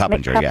mentioned Ruth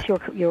Coppinger, perhaps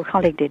your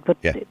colleague did,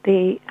 but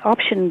the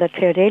option that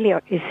Claire Daly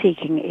is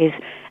seeking is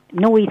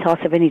no ethos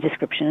of any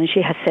description, and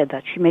she has said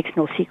that. She makes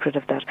no secret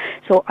of that.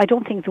 So I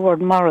don't think the word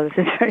morals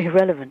is very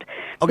relevant.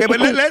 Okay, but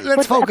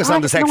let's focus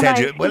on the sex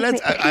education. Well,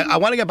 I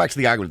want to get back to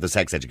the argument of the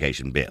sex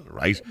education bill,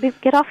 right?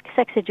 Get off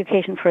sex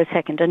education for a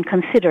second and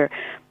consider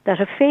that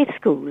a faith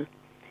school,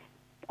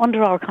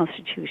 under our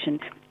Constitution,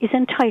 is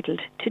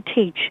entitled to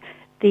teach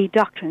the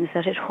doctrines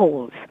that it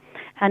holds.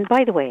 And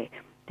by the way,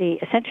 the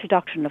essential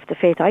doctrine of the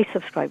faith I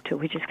subscribe to,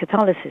 which is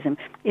Catholicism,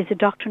 is a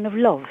doctrine of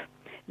love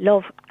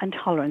and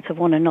tolerance of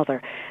one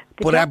another.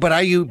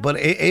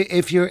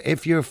 If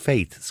your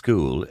faith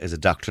school is a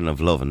doctrine of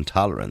love and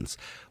tolerance,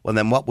 well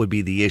then what would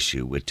be the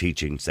issue with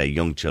teaching, say,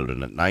 young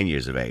children at 9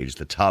 years of age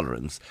the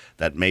tolerance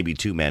that maybe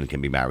two men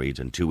can be married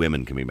and two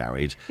women can be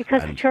married?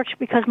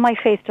 Because my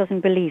faith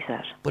doesn't believe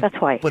that. That's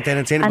why. But then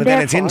it's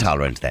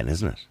intolerant, then,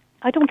 isn't it?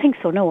 I don't think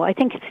so. No, I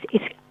think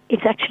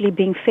it's actually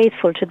being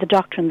faithful to the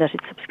doctrine that it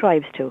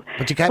subscribes to.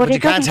 But you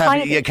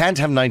can't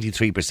have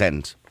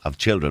 93% of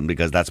children,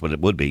 because that's what it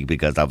would be,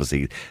 because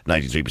obviously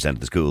 93% of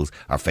the schools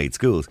are faith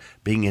schools,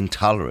 being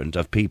intolerant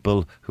of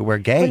people who are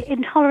gay. Well,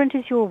 intolerant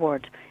is your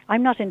word.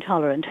 I'm not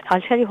intolerant. I'll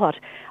tell you what,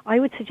 I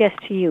would suggest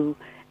to you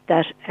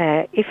that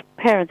if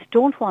parents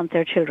don't want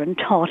their children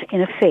taught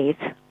in a faith,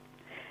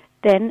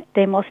 then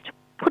they must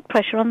put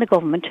pressure on the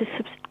government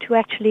to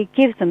actually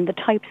give them the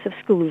types of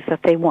schools that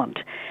they want,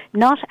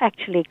 not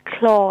actually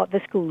claw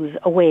the schools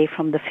away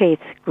from the faith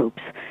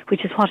groups,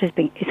 which is what is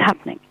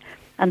happening.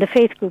 And the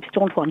faith groups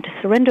don't want to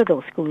surrender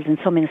those schools in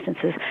some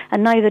instances,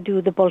 and neither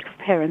do the bulk of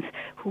parents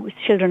whose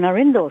children are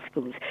in those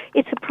schools.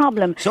 It's a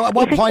problem. So at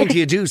what point do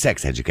you do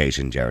sex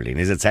education, Geraldine?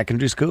 Is it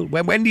secondary school?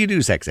 When do you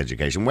do sex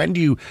education? When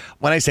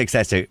I say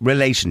sex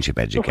relationship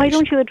education? So why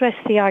don't you address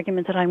the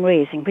argument that I'm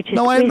raising, which is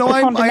I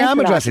am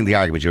addressing the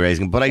argument you're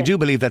raising, but I do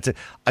believe there's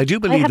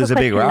a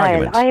bigger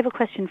argument. I have a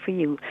question for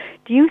you.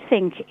 Do you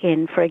think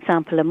in, for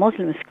example, a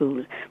Muslim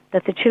school,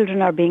 that the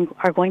children are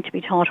going to be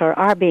taught or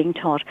are being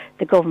taught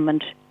the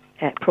government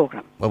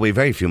program? Well, we have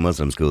very few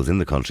Muslim schools in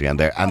the country, and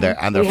they're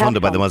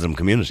funded by the Muslim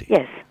community.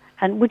 Yes,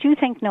 and would you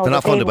think they're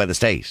not funded by the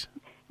state?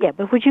 Yeah,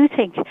 but would you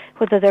think,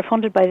 whether they're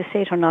funded by the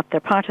state or not, they're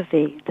part of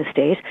the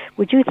state,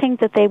 would you think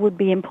that they would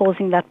be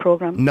imposing that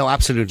program? No,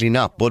 absolutely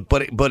not.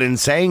 But in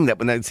saying that,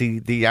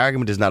 the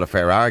argument is not a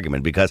fair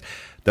argument, because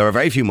there are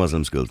very few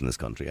Muslim schools in this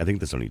country. I think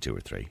there's only 2 or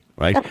 3,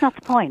 right? That's not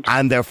the point.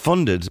 And they're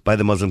funded by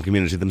the Muslim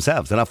community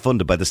themselves. They're not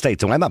funded by the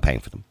state, so I'm not paying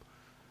for them.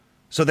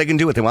 So they can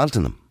do what they want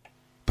in them.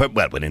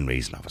 Well, within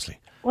reason, obviously.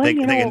 Well, they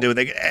can do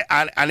it.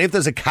 And if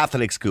there's a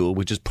Catholic school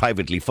which is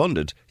privately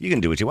funded, you can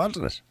do what you want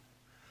in it.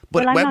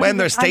 But when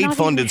they're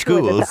state-funded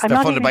schools,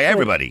 they're funded by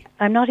everybody.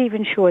 I'm not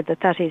even sure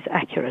that is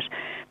accurate.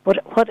 But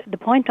the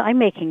point I'm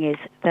making is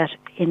that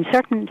in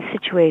certain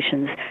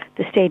situations,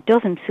 the state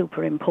doesn't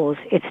superimpose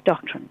its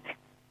doctrine.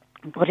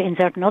 But in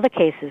certain other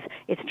cases,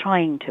 it's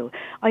trying to.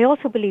 I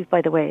also believe,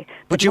 by the way...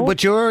 But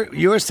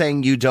you're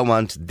saying you don't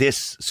want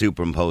this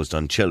superimposed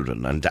on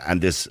children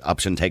and this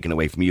option taken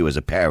away from you as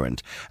a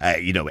parent,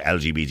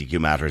 LGBTQ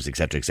matters,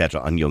 etc.,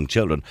 on young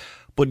children.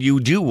 But you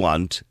do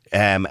want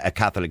a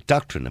Catholic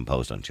doctrine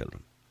imposed on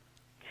children.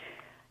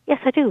 Yes,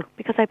 I do,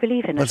 because I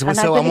believe in it.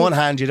 So on one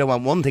hand, you don't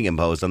want one thing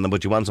imposed on them,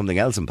 but you want something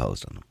else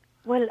imposed on them.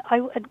 Well, I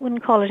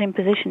wouldn't call it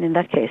imposition in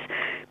that case.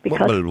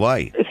 Because, well,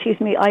 why?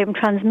 Excuse me, I am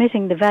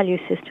transmitting the value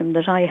system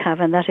that I have,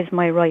 and that is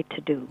my right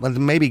to do. Well,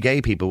 maybe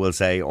gay people will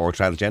say, or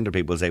transgender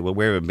people will say, well,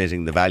 we're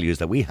admitting the values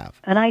that we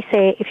have. And I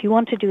say, if you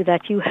want to do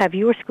that, you have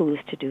your schools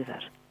to do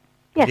that.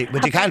 Yes,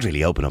 but you can't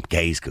really open up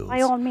gay schools.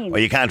 By all means. Or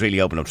you can't really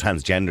open up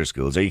transgender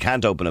schools, or you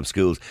can't open up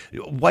schools.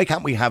 Why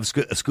can't we have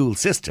a school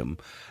system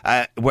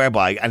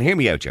whereby, and hear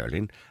me out,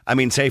 Geraldine, I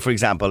mean, say, for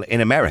example, in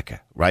America,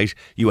 right,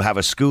 you have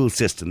a school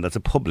system that's a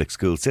public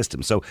school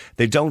system, so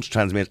they don't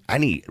transmit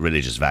any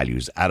religious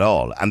values at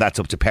all, and that's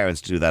up to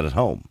parents to do that at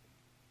home.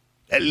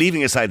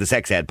 leaving aside the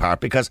sex ed part,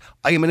 because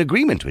I am in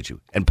agreement with you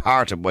in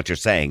part of what you're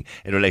saying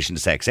in relation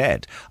to sex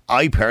ed.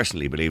 I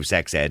personally believe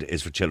sex ed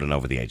is for children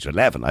over the age of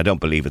 11. I don't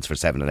believe it's for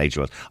 7 and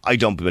 8-year-olds. I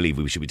don't believe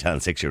we should be telling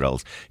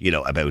 6-year-olds,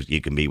 about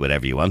you can be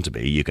whatever you want to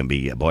be. You can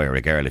be a boy or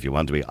a girl if you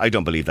want to be. I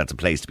don't believe that's a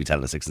place to be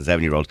telling a 6 and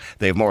 7-year-old.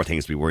 They have more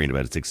things to be worrying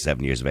about at 6 or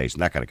 7 years of age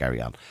and that kind of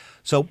carry on.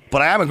 So,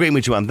 but I am agreeing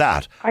with you on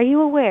that. Are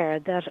you aware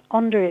that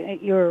under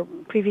your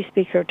previous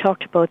speaker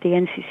talked about the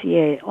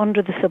NCCA,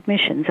 under the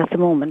submissions at the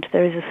moment,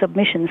 there is a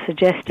submission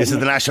suggesting... This is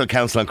the National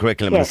Council on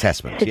Curriculum and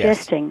Assessment.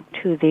 Suggesting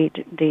to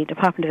the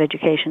Department of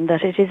Education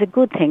that it is a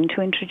good thing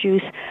to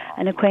introduce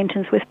an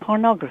acquaintance with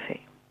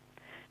pornography.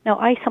 Now,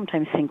 I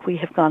sometimes think we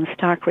have gone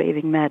stark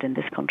raving mad in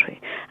this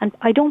country. And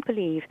I don't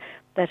believe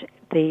that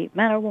the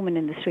man or woman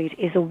in the street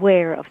is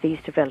aware of these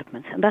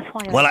developments. And that's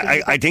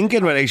why I think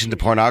in relation to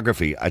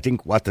pornography, I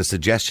think what the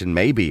suggestion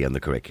may be in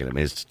the curriculum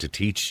is to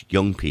teach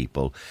young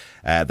people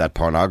that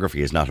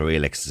pornography is not a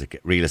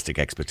realistic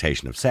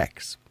expectation of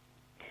sex.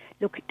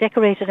 Look,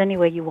 decorate it any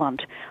way you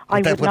want.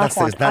 That's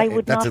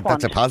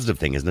a positive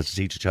thing, isn't it, to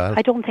teach a child?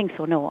 I don't think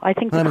so, no. I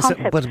think the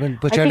concept...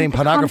 But Geraldine,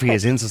 pornography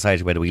is in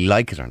society whether we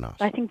like it or not.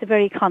 I think the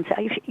very concept...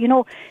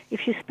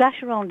 If you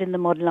splash around in the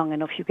mud long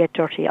enough, you get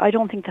dirty. I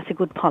don't think that's a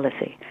good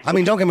policy. I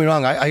mean, don't get me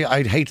wrong.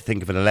 I'd hate to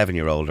think of an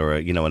 11-year-old or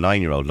a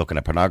 9-year-old looking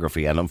at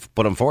pornography.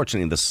 But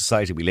unfortunately, in the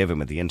society we live in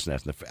with the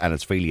internet and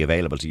it's freely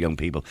available to young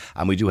people,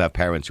 and we do have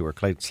parents who are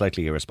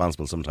slightly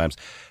irresponsible sometimes,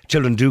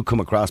 children do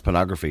come across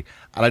pornography.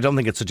 And I don't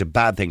think it's such a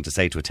bad thing to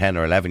say to a 10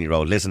 or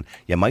 11-year-old, listen,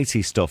 you might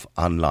see stuff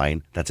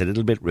online that's a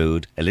little bit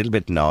rude, a little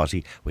bit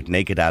naughty, with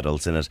naked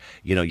adults in it.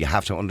 You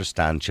have to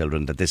understand,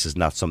 children, that this is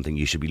not something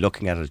you should be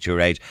looking at your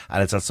age,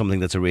 and it's not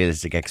something that's a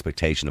realistic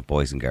expectation of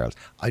boys and girls.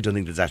 I don't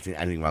think there's actually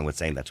anything wrong with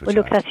saying that to a child.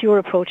 Look, that's your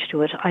approach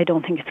to it. I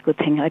don't think it's a good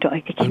thing.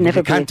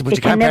 But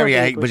you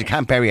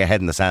can't bury your head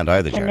in the sand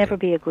either, It can never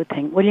be a good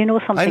thing. Well, you know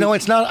something... I know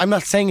it's not. I'm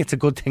not saying it's a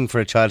good thing for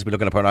a child to be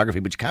looking at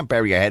pornography, but you can't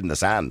bury your head in the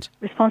sand.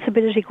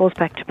 Responsibility goes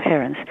back to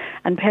parents,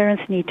 and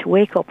parents need to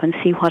wake up and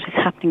see what is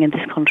happening in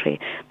this country.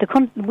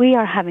 We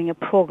are having a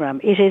programme.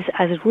 It is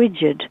as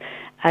rigid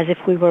as if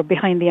we were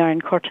behind the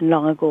Iron Curtain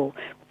long ago.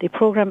 The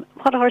programme,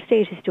 what our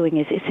state is doing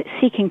is it's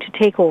seeking to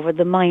take over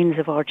the minds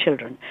of our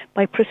children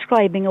by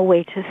prescribing a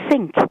way to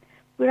think.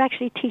 We're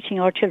actually teaching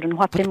our children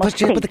what they must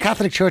think. But the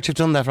Catholic Church have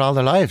done that for all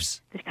their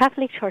lives. The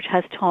Catholic Church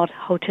has taught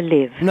how to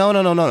live.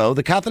 No.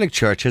 The Catholic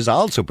Church has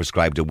also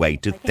prescribed a way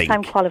to think.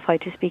 I'm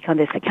qualified to speak on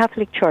this. The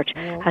Catholic Church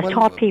has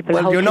taught people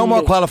how to live. Well, you're no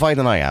more qualified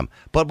than I am.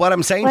 But what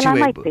I'm saying to you...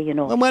 Well, I might be,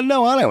 Well,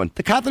 no, I don't.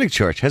 The Catholic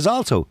Church has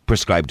also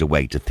prescribed a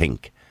way to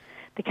think.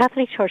 The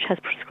Catholic Church has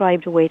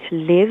prescribed a way to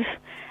live,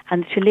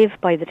 and to live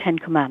by the 10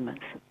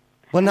 Commandments.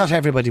 Well, not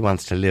everybody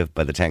wants to live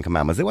by the 10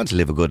 Commandments. They want to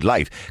live a good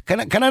life. Can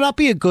I not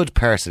be a good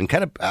person?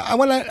 I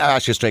want to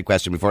ask you a straight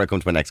question before I come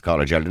to my next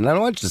caller, Geraldine. And I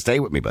want you to stay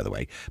with me, by the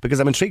way, because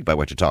I'm intrigued by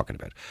what you're talking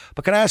about.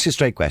 But can I ask you a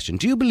straight question?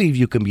 Do you believe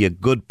you can be a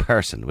good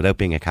person without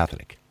being a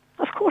Catholic?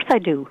 Of course I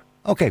do.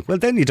 Okay, well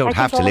then you don't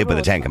have to live by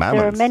the 10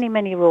 Commandments. There are many,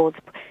 many roads.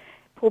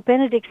 Pope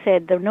Benedict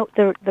said the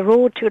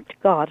road to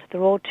God, the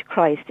road to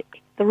Christ,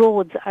 the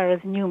roads are as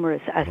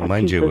numerous as the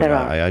people there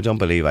are. I don't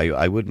believe,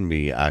 I wouldn't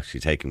be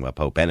actually taking what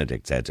Pope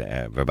Benedict said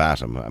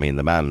verbatim. I mean,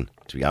 the man,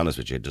 to be honest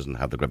with you, doesn't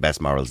have the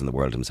best morals in the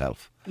world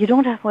himself. You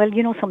don't have, well,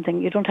 you know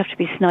something, you don't have to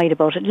be snide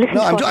about it.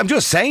 I'm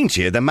just saying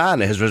to you, the man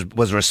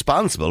was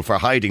responsible for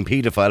hiding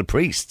paedophile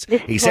priests.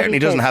 He certainly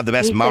doesn't have the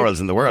best morals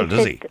in the world,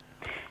 does he?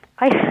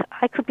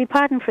 I could be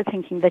pardoned for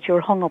thinking that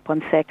you're hung up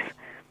on sex.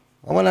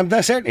 Well, I'm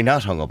certainly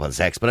not hung up on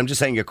sex, but I'm just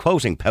saying you're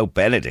quoting Pope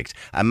Benedict,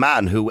 a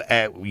man who,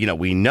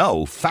 we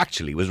know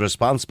factually was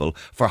responsible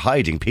for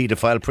hiding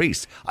paedophile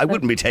priests. I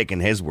wouldn't be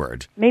taking his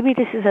word. Maybe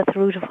this is at the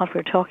root of what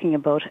we're talking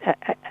about,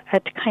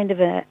 at kind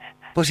of a...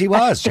 But he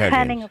was, Geraldine. The Geraldine.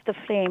 fanning of the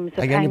flames of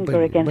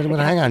anger against... But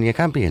hang on, you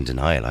can't be in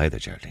denial either,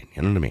 Geraldine.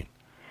 You know what I mean?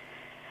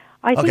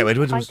 I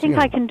think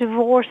I can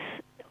divorce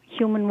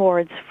human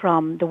words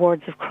from the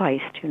words of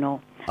Christ,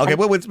 Okay,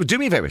 well, do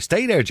me a favour.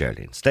 Stay there,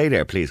 Geraldine. Stay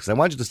there, please, because I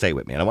want you to stay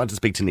with me, and I want to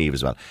speak to Niamh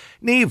as well.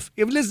 Niamh, if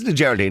you listen to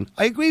Geraldine,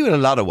 I agree with a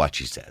lot of what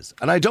she says,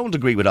 and I don't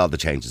agree with all the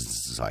changes in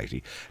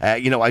society.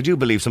 I do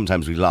believe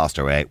sometimes we've lost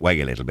our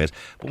way a little bit,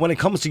 but when it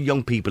comes to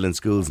young people in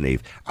schools,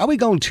 Niamh, are we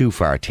going too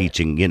far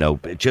teaching,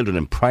 children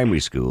in primary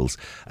schools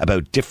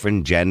about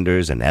different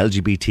genders and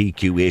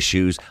LGBTQ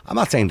issues? I'm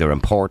not saying they're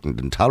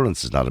important, and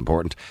tolerance is not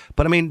important,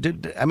 but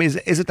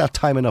is it that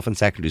time enough in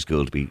secondary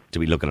school to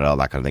be looking at all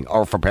that kind of thing,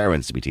 or for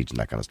parents to be teaching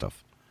that kind of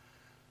stuff?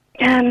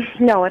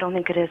 No, I don't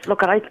think it is.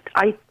 Look,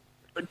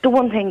 the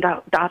one thing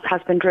that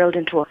has been drilled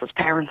into us as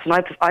parents, and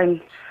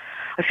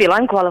I feel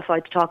I'm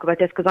qualified to talk about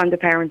this because I'm the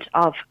parent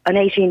of an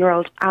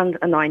 18-year-old and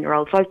a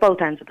 9-year-old, so I have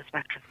both ends of the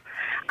spectrum.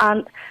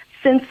 And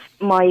since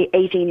my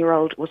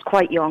 18-year-old was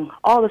quite young,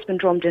 all that's been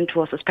drummed into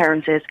us as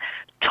parents is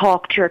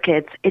talk to your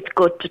kids. It's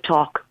good to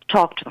talk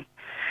to them.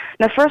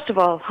 Now, first of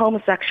all,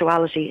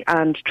 homosexuality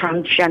and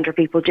transgender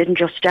people didn't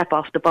just step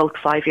off the boat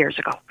 5 years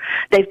ago.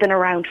 They've been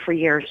around for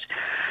years.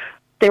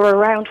 They were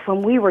around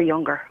when we were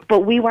younger,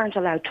 but we weren't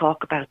allowed to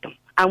talk about them.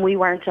 And we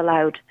weren't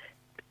allowed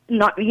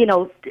not,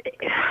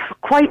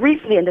 quite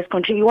recently in this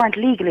country, you weren't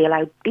legally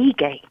allowed to be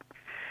gay.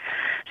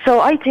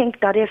 So I think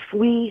that if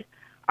we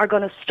are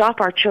going to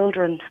stop our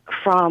children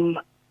from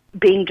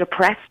being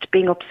depressed,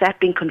 being upset,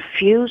 being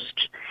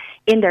confused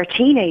in their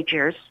teenage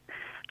years,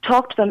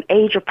 talk to them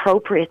age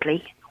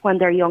appropriately when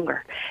they're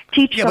younger.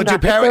 Teach them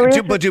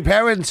but do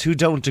parents who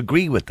don't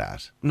agree with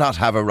that not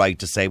have a right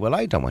to say, well,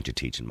 I don't want you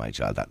teaching my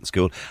child that in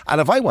school, and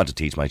if I want to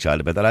teach my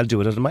child about that, I'll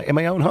do it in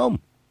my own home?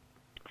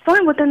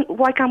 Fine, well then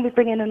why can't we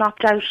bring in an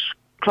opt-out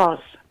clause?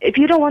 If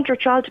you don't want your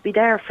child to be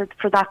there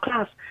for that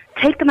class,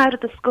 take them out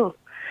of the school.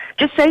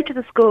 Just say to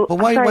the school, but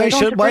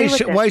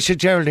why should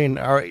Geraldine,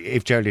 or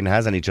if Geraldine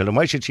has any children,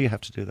 why should she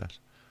have to do that?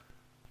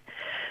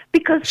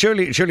 Because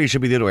surely it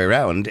should be the other way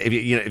around.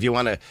 If you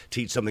want to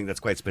teach something that's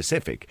quite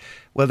specific,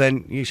 well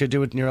then you should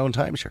do it in your own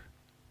time, sure.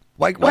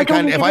 Why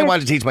can't, if I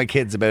want to teach my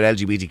kids about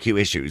LGBTQ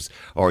issues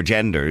or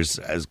genders,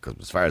 as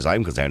far as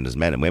I'm concerned, as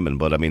men and women,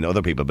 but I mean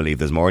other people believe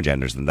there's more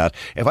genders than that.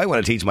 If I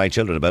want to teach my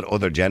children about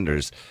other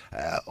genders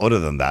other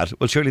than that,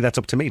 well surely that's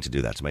up to me to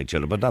do that to my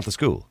children, but not the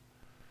school.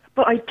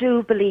 But I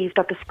do believe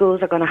that the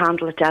schools are going to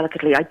handle it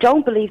delicately. I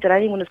don't believe that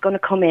anyone is going to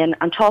come in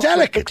and talk to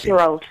a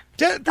 6-year-old.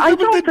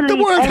 The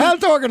World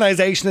Health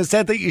Organization has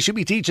said that you should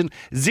be teaching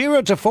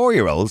 0 to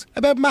 4-year-olds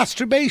about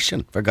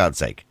masturbation, for God's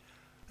sake.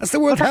 That's the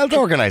World Health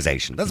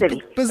Organization. That's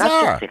silly.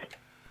 Bizarre.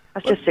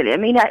 That's just silly. I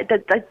mean,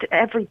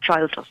 every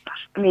child does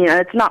that. I mean,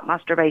 it's not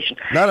masturbation.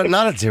 Not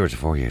at 0 to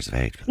 4 years of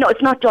age. No,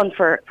 it's not done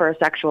for a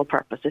sexual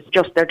purpose. It's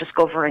just they're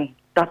discovering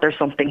that there's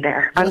something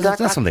there. And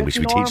that's not something we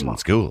should be teaching in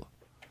school.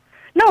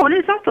 No,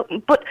 it's not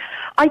something. But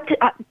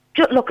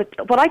look,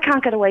 what I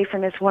can't get away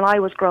from is when I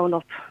was growing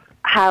up,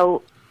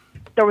 how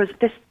there was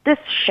this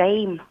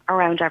shame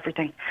around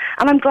everything.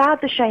 And I'm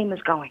glad the shame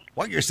is going.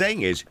 What you're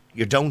saying is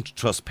you don't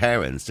trust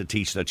parents to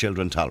teach their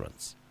children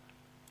tolerance.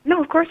 No,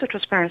 of course I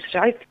trust parents.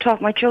 I've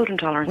taught my children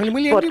tolerance. Well,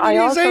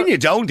 you're saying you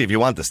don't if you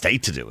want the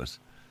state to do it.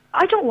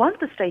 I don't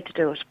want the state to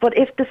do it. But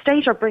if the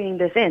state are bringing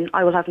this in,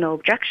 I will have no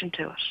objection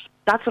to it.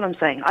 That's what I'm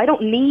saying. I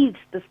don't need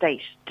the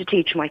state to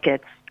teach my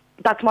kids.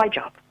 That's my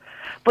job.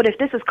 But if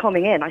this is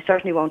coming in, I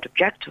certainly won't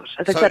object to it.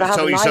 As I said, I have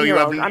a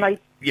 9-year-old, and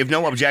you have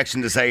no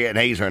objection to, say, an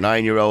 8 or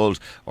 9-year-old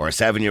or a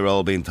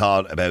 7-year-old being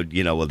taught about,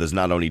 well, there's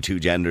not only 2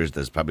 genders,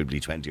 there's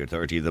probably 20 or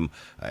 30 of them.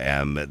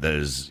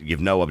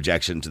 You've no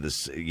objection to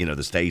this,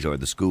 the state or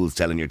the schools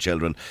telling your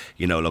children,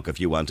 look, if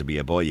you want to be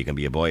a boy, you can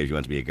be a boy. If you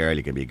want to be a girl,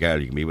 you can be a girl.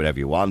 You can be whatever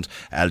you want.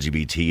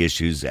 LGBT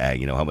issues,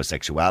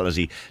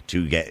 homosexuality.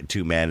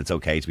 2 men, it's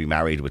okay to be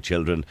married with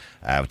children.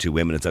 2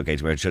 women, it's okay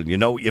to marry children.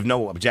 You've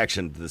no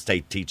objection to the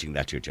state teaching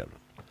that to your children.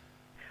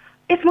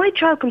 If my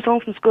child comes home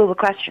from school with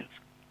questions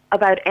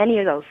about any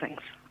of those things,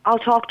 I'll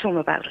talk to him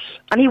about it.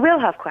 And he will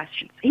have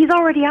questions. He's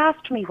already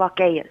asked me what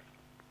gay is.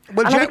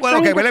 Well,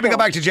 let me go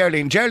back to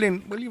Geraldine.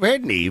 Geraldine, well, you've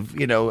heard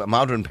Niamh, a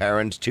modern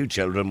parent, 2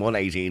 children, one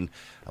 18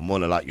 and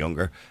one a lot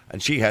younger,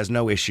 and she has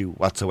no issue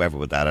whatsoever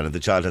with that. And if the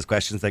child has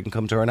questions, they can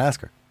come to her and ask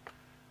her.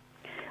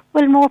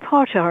 Well, more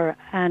power to her,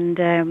 and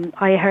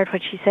I heard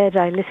what she said.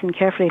 I listened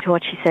carefully to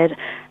what she said,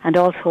 and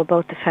also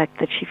about the fact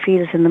that she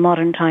feels in the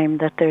modern time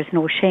that there's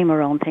no shame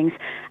around things,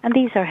 and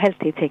these are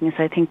healthy things.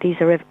 I think these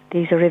are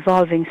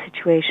evolving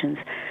situations.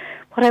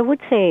 What I would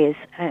say is,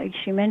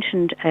 she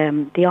mentioned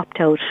the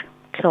opt-out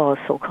clause,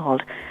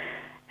 so-called.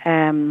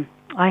 I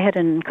had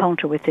an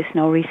encounter with this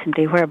now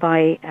recently,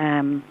 whereby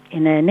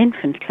in an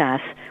infant class,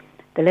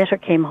 the letter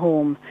came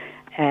home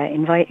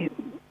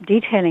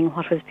detailing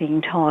what was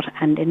being taught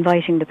and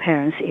inviting the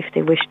parents if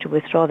they wish to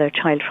withdraw their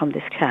child from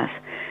this class.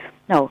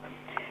 Now,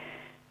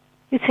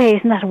 you'd say,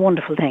 isn't that a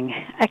wonderful thing?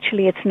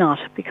 Actually, it's not,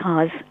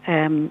 because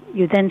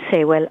you then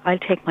say, well, I'll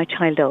take my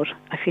child out.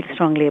 I feel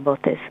strongly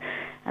about this.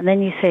 And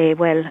then you say,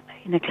 well,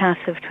 in a class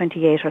of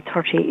 28 or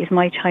 30, is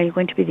my child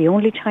going to be the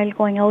only child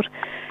going out?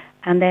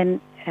 And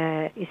then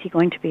is he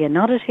going to be an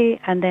oddity?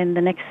 And then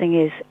the next thing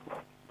is,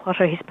 what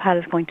are his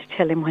pals going to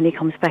tell him when he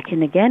comes back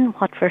in again?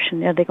 What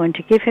version are they going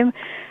to give him?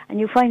 And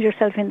you find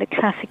yourself in the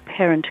classic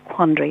parent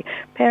quandary.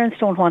 Parents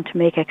don't want to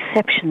make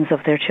exceptions of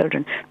their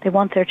children. They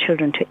want their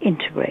children to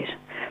integrate.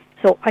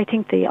 So I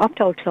think the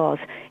opt-out clause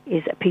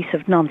is a piece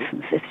of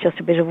nonsense. It's just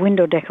a bit of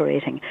window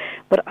decorating.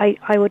 But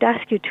I would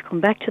ask you to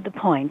come back to the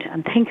point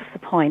and think of the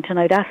point, and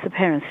I'd ask the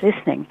parents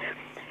listening,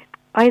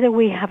 either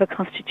we have a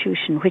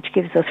constitution which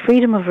gives us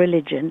freedom of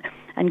religion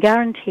and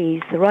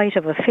guarantees the right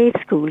of a faith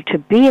school to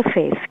be a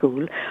faith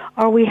school,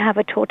 or we have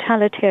a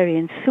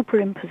totalitarian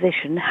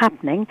superimposition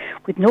happening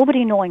with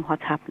nobody knowing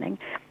what's happening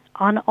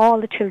on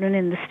all the children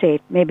in the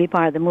state, maybe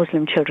bar the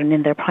Muslim children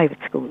in their private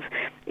schools.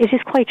 It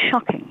is quite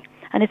shocking,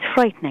 and it's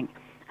frightening.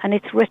 And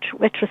it's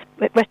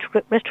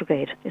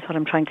retrograde, is what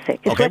I'm trying to say.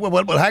 Okay,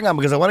 well, hang on,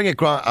 because I want to get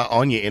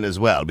Anya in as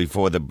well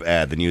before the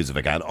news, if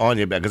I can.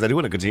 Anya, because I do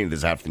want to continue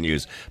this after the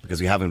news, because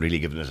we haven't really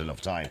given it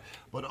enough time.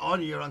 But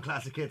Anya, you're on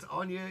Classic Hits.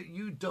 Anya,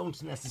 you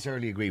don't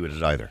necessarily agree with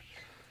it either.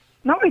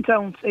 No, I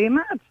don't. Are you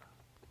mad?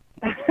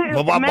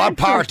 Well, what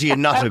part do you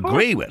not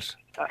agree with?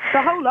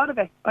 The whole lot of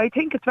it. I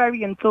think it's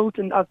very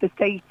insulting of the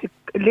state to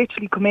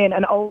literally come in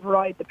and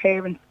override the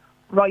parents'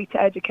 right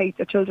to educate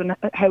their children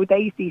how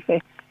they see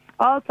fit.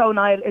 Also,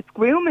 Niall, it's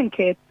grooming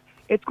kids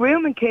it's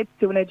grooming kids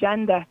to an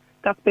agenda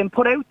that's been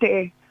put out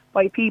there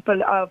by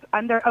people I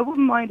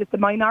wouldn't mind it's the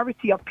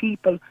minority of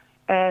people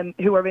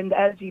who are in the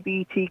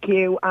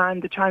LGBTQ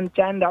and the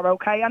transgender,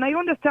 okay? And I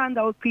understand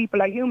those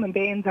people are human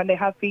beings and they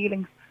have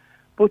feelings.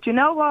 But you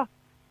know what?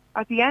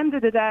 At the end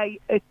of the day,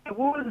 the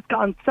world has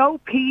gone so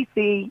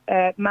PC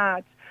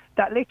mad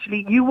that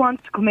literally you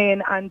want to come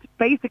in and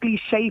basically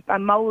shape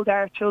and mould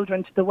our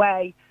children to the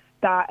way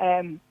that...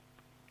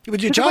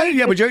 but your child,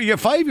 but your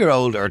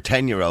 5-year-old or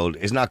 10-year-old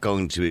is not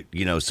going to,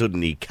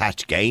 suddenly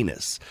catch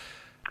gayness.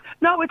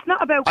 No, it's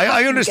not about...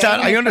 I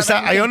understand.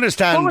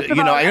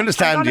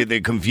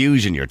 The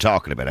confusion you're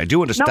talking about. I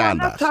do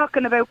understand that. No, I'm not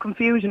talking about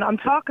confusion. I'm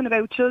talking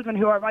about children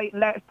who are writing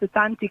letters to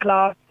Santa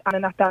Claus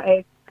and at that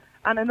age.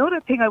 And another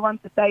thing I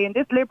want to say, in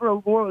this liberal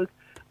world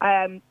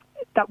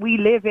that we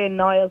live in,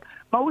 Niall,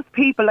 most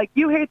people, like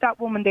you heard that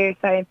woman there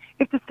saying,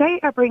 if the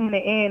state are bringing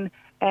it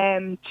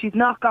in, she's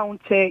not going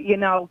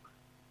to,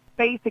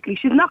 basically,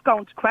 she's not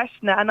going to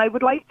question it. And I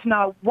would like to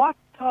know what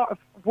sort of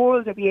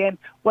world are we in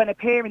when a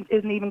parent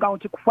isn't even going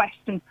to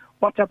question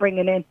what they're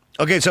bringing in.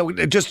 Okay, so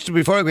just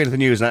before I go into the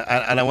news,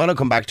 and I want to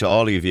come back to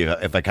all of you,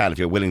 if I can, if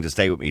you're willing to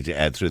stay with me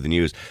through the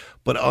news,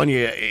 but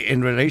Anya,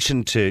 in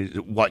relation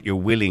to what you're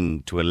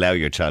willing to allow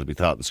your child to be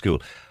taught in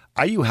school,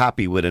 are you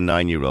happy with a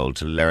 9-year-old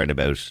to learn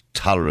about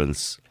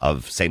tolerance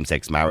of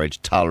same-sex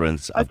marriage,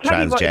 tolerance of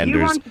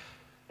transgenders?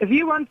 If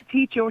you want to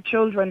teach your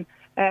children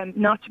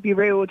not to be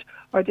rude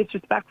or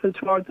disrespectful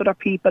towards other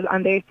people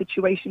and their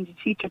situation, to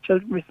teach your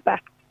children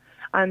respect.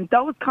 And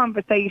those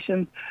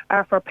conversations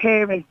are for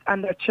parents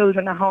and their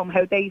children at home,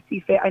 how they see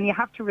fit. And you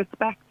have to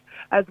respect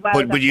as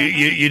well. But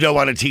you don't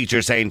want a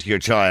teacher saying to your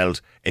child,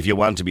 if you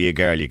want to be a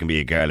girl, you can be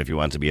a girl. If you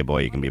want to be a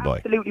boy, you can be a boy. I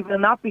absolutely will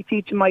not be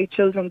teaching my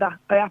children that.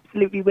 I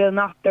absolutely will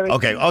not.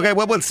 Okay.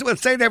 Well, we'll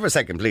stay there for a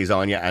second, please,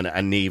 Anya and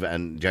Niamh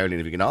and Geraldine.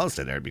 If you can all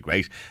stay there, it'd be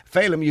great.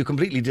 Phelim, you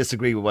completely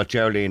disagree with what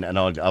Geraldine and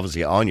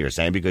obviously Anya are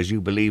saying because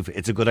you believe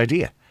it's a good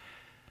idea.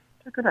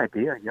 It's a good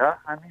idea, yeah.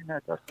 I mean,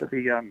 it has to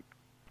be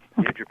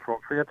age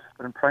appropriate,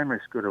 but in primary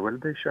school it will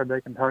be, sure they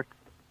can teach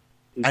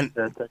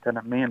the kind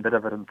of main bit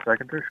of it in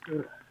secondary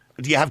school.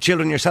 Do you have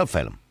children yourself,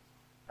 Phelim?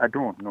 I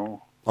don't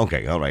know.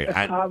 Okay, all right.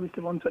 It's always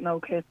the ones with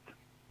no kids.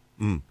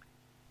 But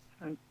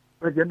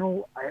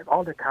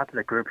all the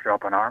Catholic groups are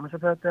up in arms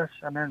about this.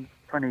 And then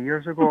 20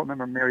 years ago, I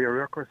remember Mary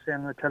O'Rourke was saying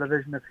on the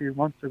television a few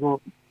months ago,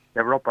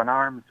 they were up in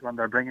arms when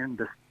they're bringing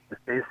the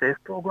Stay Safe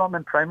programme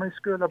in primary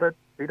school about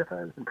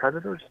paedophiles and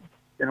predators.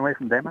 Away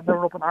from them, and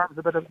they're up in arms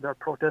about it. They're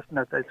protesting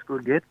outside school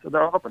gates, so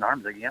they're up in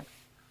arms again.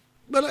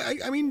 Well,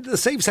 I mean, the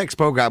safe sex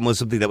programme was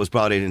something that was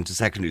brought into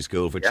secondary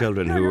school for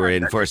children who were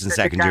in first and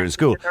second year in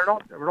school.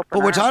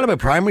 But we're talking about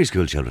primary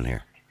school children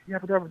here. Yeah,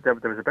 but there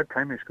was about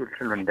primary school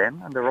children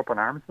then, and they're up in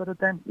arms with it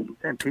then. The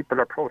same people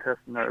are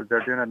protesting,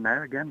 they're doing it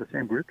now again, the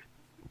same groups.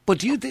 But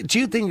do you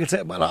think it's...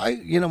 Well,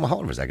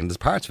 hold on for a second, there's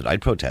parts of it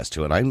I'd protest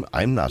to, and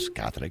I'm not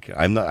Catholic,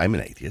 I'm an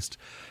atheist.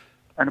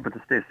 I know, but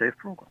the Stay Safe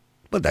programme.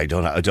 But I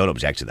don't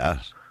object to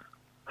that.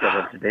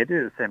 Yeah, but they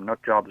do the same. Nut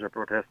jobs are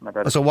protesting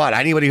about it. So what?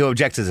 Anybody who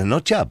objects is a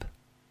nut job?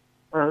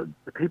 Well,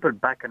 the people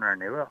back in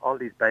Renua, all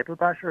these Bible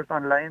bashers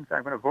online saying,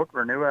 I'm going to vote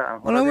Renua.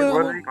 And what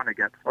are they going to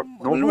get?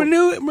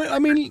 I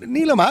mean,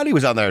 Neil O'Malley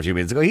was on there a few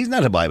minutes ago. He's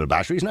not a Bible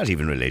basher. He's not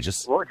even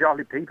religious. What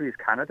jolly people his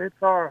candidates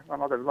are. A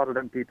lot of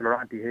them people are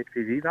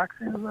anti-HPV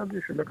vaccines. Well,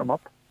 you should look them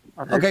up.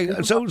 Okay,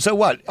 so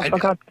what? For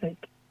God's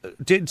sake.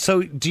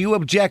 Do you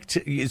object?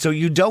 So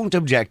you don't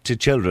object to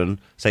children,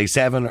 say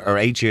 7 or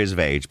 8 years of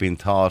age, being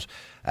taught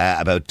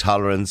about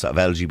tolerance of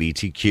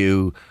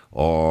LGBTQ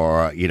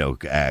or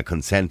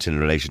consent in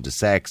relation to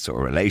sex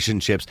or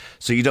relationships.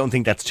 So you don't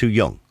think that's too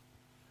young?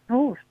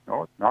 No,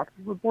 it's not.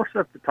 It was worse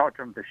if they taught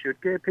them to shoot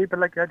gay people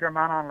like you had your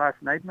man on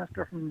last night,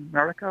 Mister from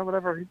America or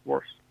whatever. He's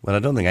worse. Well, I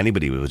don't think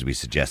anybody would be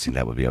suggesting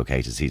that would be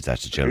okay to teach that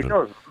to children.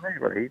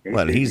 He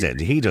does.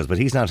 He does, but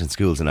he's not in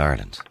schools in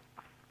Ireland.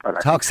 Well,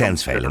 talk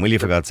sense, Phelim, will you,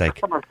 for God's sake?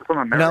 Hold on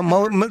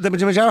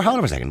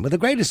for a second. With the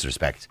greatest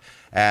respect,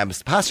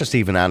 Pastor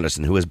Stephen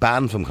Anderson, who is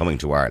banned from coming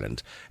to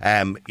Ireland,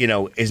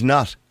 is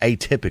not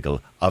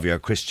atypical of your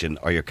Christian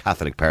or your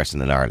Catholic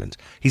person in Ireland.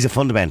 He's a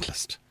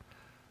fundamentalist.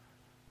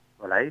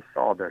 Well, I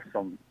saw there's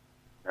some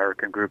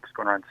American groups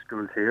going around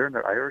schools here, and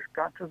they're Irish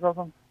branches of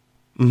them,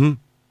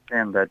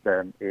 saying that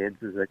AIDS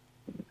is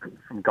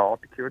from God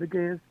to cure the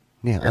gays.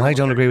 Yeah, and I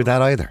don't agree with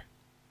that either.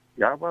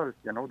 Yeah, well,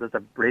 there's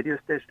a radio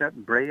station out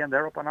in Bray and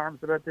they're up in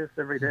arms about this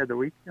every day of the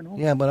week,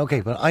 Yeah, but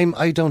okay, but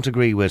I don't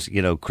agree with,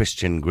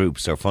 Christian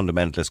groups or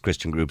fundamentalist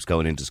Christian groups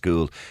going into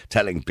school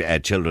telling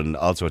children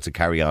all sorts of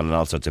carry on and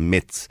all sorts of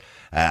myths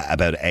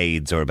about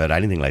AIDS or about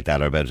anything like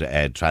that or about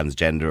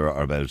transgender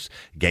or about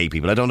gay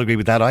people. I don't agree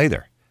with that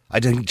either. I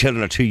think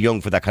children are too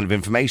young for that kind of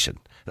information.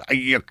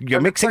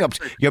 You're mixing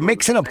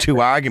up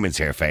two arguments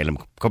here, Phelim,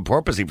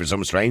 purposely for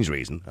some strange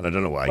reason, and I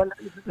don't know why. Well,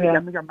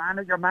 your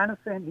man is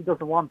saying he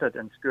doesn't want it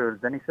in schools.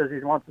 Then he says he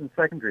wants it in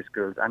secondary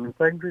schools. And in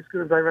secondary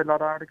schools, I read a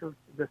lot of articles.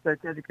 The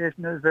sex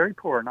education is very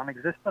poor,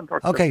 non-existent.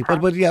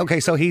 Okay.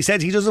 So he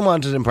said he doesn't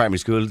want it in primary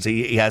schools.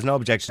 He has no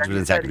objections to it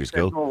in secondary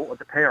school. No,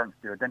 the parents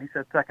do. Then he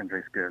said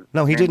secondary school.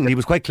 No, he didn't. He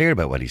was quite clear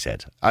about what he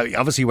said.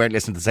 Obviously, you weren't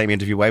listening to the same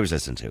interview I was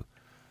listening to.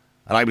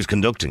 And I was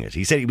conducting it.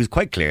 He said he was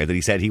quite clear that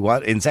he said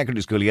in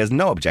secondary school he has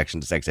no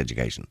objection to sex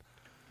education.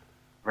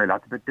 Well,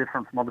 that's a bit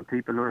different from other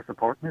people who are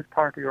supporting his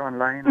party or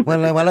online.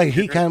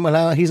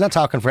 He's not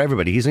talking for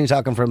everybody. He's only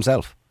talking for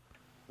himself.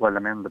 Well, I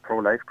mean, the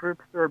pro-life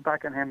groups are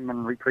backing him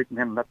and retweeting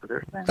him. That's what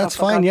they're saying. That's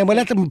fine, yeah. Well,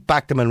 let them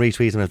back them and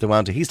retweet him if they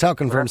want to. He's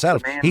talking for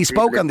himself. He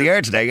spoke on the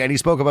air today and he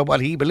spoke about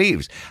what he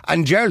believes.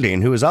 And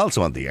Geraldine, who is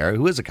also on the air,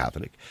 who is a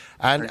Catholic.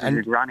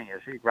 And granny,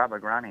 is she? Grab a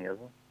granny, is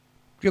it?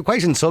 You're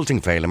quite insulting,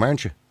 Phelim,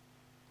 aren't you?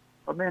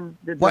 I mean,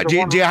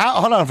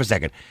 hold on for a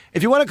second.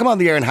 If you want to come on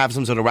the air and have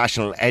some sort of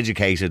rational,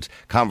 educated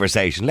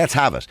conversation, let's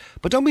have it.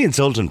 But don't be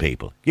insulting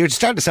people. You're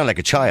starting to sound like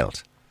a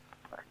child.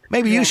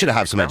 Maybe you should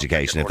have some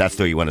education if that's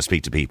the way you want to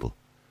speak to people.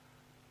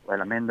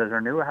 Well, I mean, there's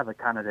a new have a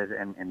candidate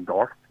in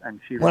Dorth,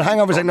 and she. Well, hang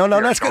on for a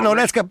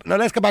second.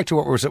 Let's get back to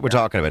what we're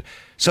talking about.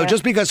 So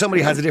just because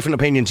somebody has a different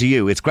opinion to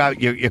you, it's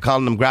you're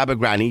calling them grab a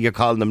granny, you're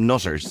calling them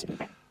nutters.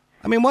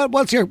 I mean,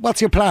 what's your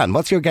plan?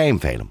 What's your game,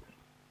 Phelim?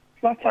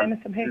 What time is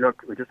it here?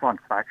 Look, we just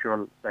want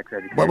factual sex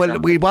education. Well,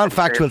 we want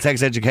factual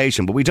sex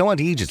education, but we don't want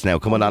Egypts now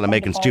coming on and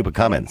making stupid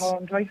comments.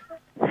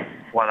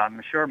 Well,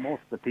 I'm sure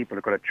most of the people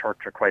who go to church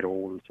are quite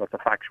old, so it's a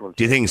factual.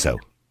 Do you think so?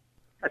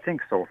 I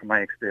think so, from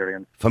my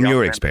experience. From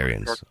your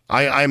experience?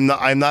 I'm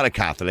not a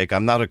Catholic,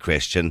 I'm not a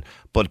Christian,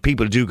 but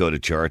people do go to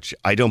church.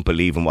 I don't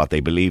believe in what they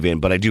believe in,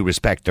 but I do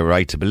respect their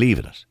right to believe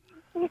in it.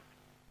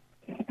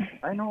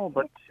 I know,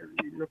 but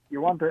look,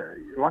 you want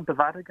the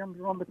Vatican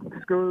to run the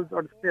schools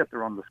or the state to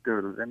run the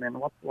schools? I mean,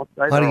 what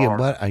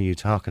are you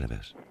talking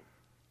about?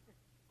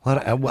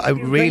 I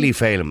really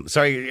Phelim.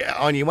 Sorry,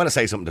 Anya, you want to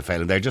say something to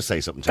Phelim there? Just say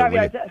something to him,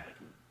 will you?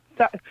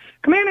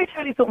 Come here and I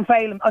tell you something,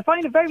 Phelim. I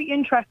find it very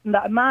interesting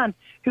that a man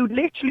who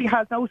literally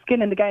has no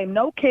skin in the game,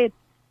 no kids,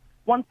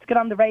 wants to get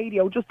on the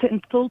radio just to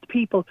insult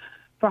people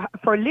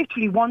for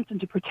literally wanting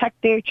to protect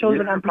their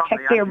children and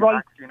protect their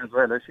rights. As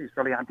well, is she? She's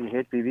probably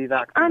anti-HPV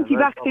vaccine.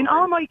 Anti-vaccine.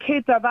 All my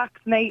kids are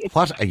vaccinated.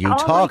 What are you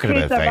talking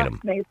about,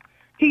 Phelim?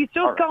 He's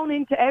just gone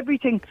into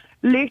everything,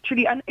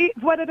 literally, and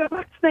whether they're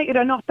vaccinated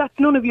or not, that's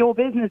none of your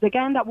business.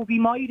 Again, that will be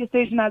my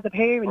decision as a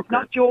parent,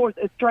 not yours,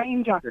 a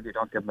stranger. You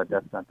don't give them a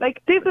death sentence.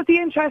 Like, this is the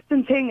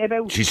interesting thing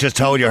about... She's just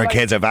told you her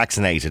kids are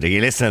vaccinated. Are you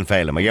listening,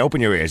 Phelim? Are you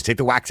open your ears? Take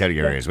the wax out of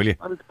your ears, will you?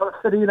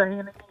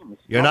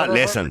 You're not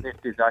listening.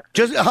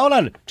 Just hold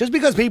on. Just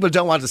because people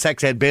don't want a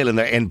sex ed bill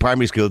in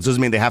primary schools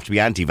doesn't mean they have to be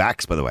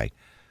anti-vax, by the way.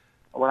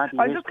 Well,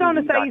 I'm just going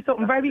to say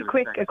something very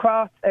quick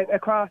across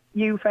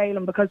you,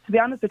 Phelim, because to be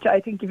honest with you, I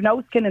think you've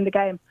no skin in the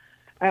game.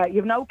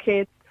 You've no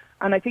kids,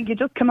 and I think you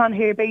just come on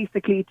here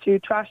basically to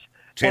trash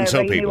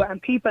people. And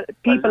people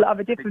have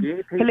a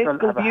different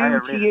political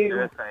view to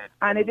you,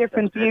 and a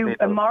different view,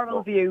 a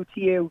moral view to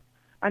you.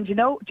 And do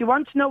you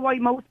want to know why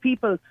most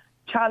people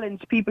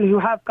challenge people who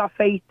have got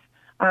faith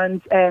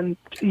and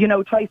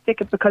try to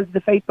stick it because of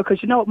the faith? Because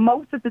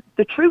most of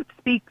the truth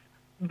speaks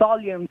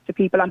volumes to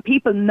people, and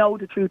people know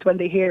the truth when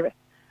they hear it.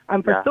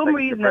 And for some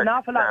reason, an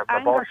awful lot of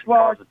anger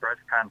towards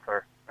breast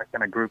cancer, that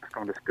kind of groups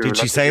going to school. Did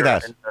she say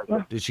that?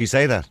 Did she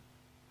say that?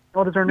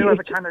 No, there's a new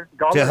kind of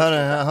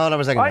hold on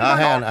for a second.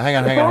 Hang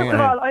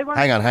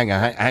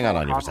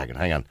on you for a second.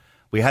 Hang on.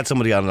 We had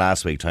somebody on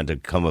last week trying to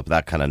come up with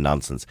that kind of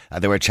nonsense.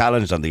 They were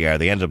challenged on the air.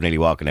 They ended up nearly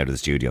walking out of the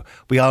studio.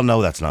 We all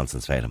know that's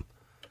nonsense, Phelim.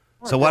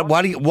 So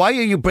why are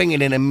you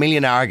bringing in a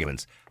million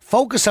arguments?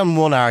 Focus on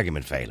one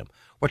argument, Phelim.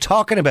 We're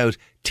talking about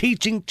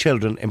teaching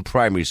children in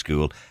primary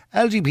school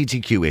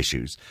LGBTQ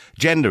issues,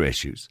 gender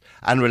issues,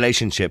 and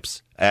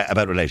relationships,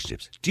 about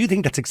relationships. Do you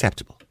think that's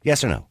acceptable?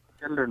 Yes or no?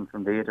 Children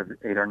from the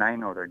eight or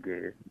 9 are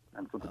gay,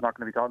 and so it's not going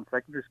to be taught in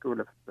secondary school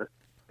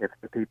if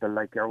the people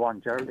like your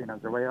one Geraldine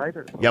has their way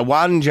either. Yeah,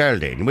 one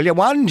Geraldine. Well, your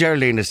one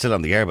Geraldine is still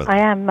on the air, but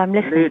I'm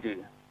listening. Lady.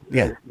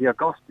 Yeah. The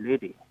august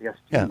lady. Yes.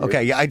 Yeah,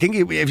 okay. Yeah, I think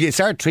if you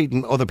start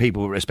treating other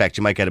people with respect,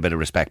 you might get a bit of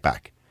respect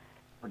back.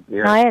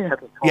 Niall.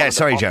 Yeah,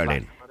 sorry,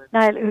 Geraldine.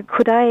 Niall,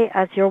 could I,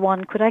 as your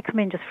one, could I come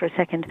in just for a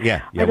second?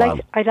 Yeah,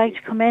 I'd like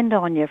to commend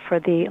Anya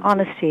for the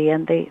honesty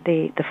and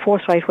the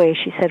forthright way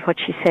she said what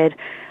she said.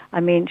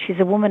 I mean, she's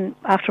a woman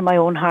after my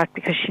own heart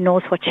because she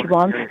knows what she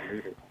wants,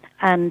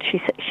 and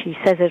she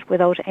says it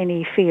without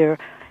any fear,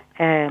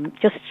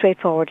 just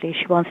straightforwardly.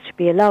 She wants to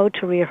be allowed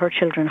to rear her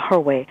children her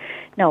way.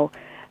 Now,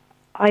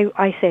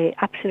 I say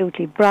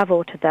absolutely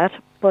bravo to that,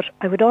 but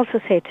I would also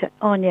say to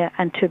Anya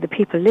and to the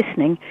people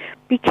listening,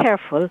 be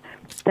careful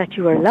that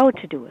you are allowed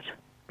to do it.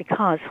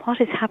 Because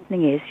what is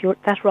happening is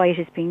that right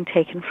is being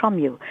taken from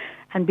you.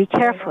 And be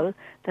careful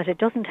that it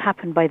doesn't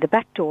happen by the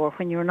back door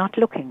when you're not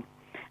looking.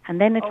 And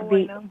then it'll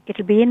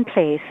be in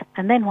place.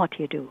 And then what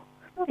do you do?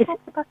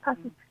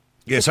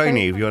 Yeah, sorry,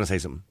 Niamh, you want to say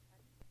something?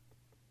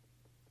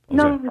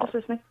 No, I'm just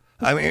listening.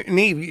 I mean,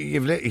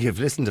 Niamh, you've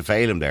listened to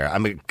Phelim there.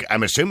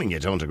 I'm assuming you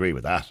don't agree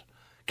with that.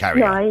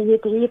 Carry No, on.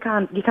 you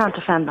can't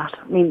defend that.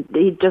 I mean,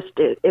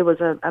 it was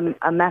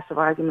a mess of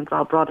arguments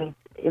all brought in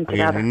You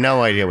together. have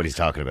no idea what he's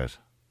talking about.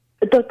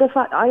 The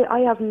fact, I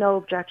have no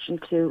objection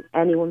to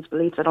anyone's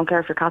beliefs. I don't care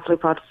if you're Catholic,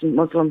 Protestant,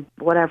 Muslim,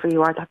 whatever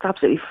you are. That's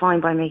absolutely fine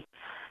by me.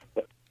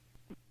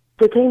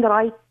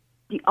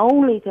 The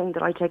only thing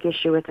that I take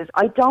issue with is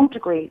I don't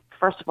agree.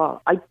 First of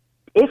all,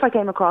 if I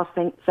came across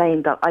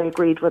saying that I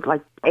agreed with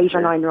like 8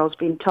 or 9 year olds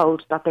being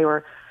told that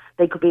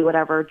they could be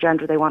whatever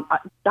gender they want,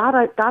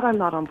 that I'm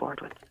not on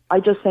board with. I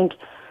just think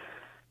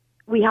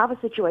we have a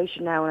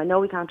situation now, and I know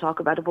we can't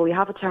talk about it, but we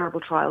have a terrible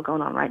trial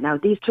going on right now.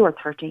 These two are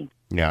 13.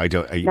 Yeah, I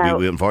don't. Now,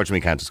 we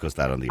unfortunately can't discuss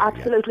that on the air.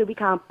 Absolutely, we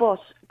can't. But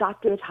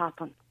that did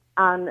happen,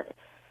 and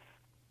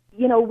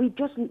you know,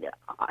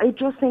 I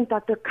just think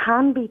that there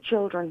can be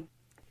children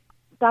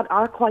that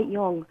are quite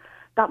young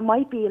that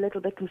might be a little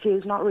bit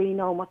confused, not really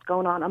knowing what's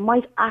going on, and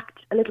might act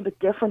a little bit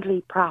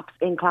differently, perhaps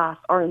in class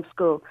or in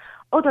school.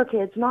 Other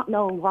kids not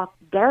knowing what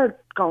they're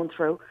going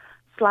through,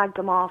 slag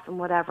them off and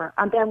whatever,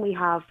 and then we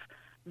have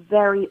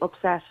very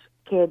upset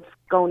kids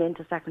going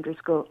into secondary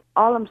school.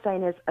 All I'm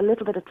saying is a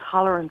little bit of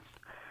tolerance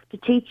to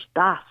teach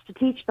that,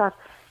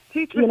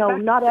 you know,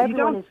 not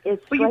everyone is straight.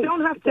 But you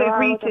don't have to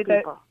agree to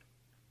the...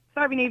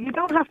 Sorry, Niamh, you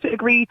don't have to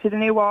agree to the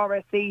new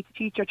RSC to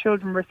teach your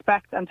children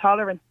respect and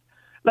tolerance.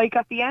 Like,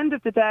 at the end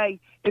of the day,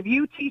 if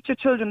you teach your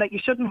children that you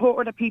shouldn't hurt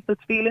other people's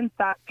feelings,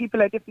 that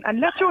people are different, and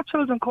let your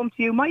children come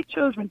to you. My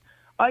children,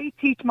 I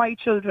teach my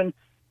children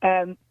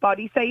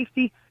body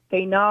safety.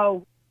 They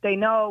know they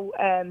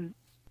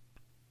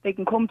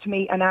can come to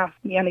me and ask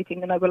me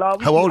anything, and I will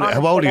always. How old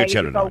are your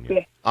children,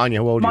 Anya? Anya,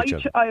 how old are your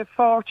children? I have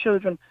 4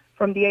 children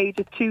from the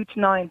age of 2 to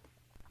 9.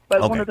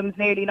 Well, one of them is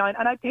nearly 9.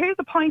 And here's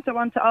the point I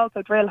want to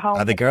also drill home.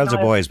 Are they girls or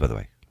boys, by the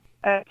way?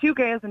 2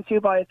 girls and 2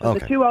 boys. So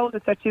the 2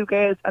 oldest are 2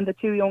 girls and the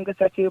 2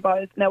 youngest are 2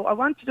 boys. Now, I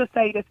want to just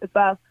say this as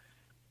well.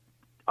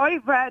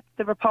 I've read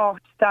the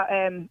report that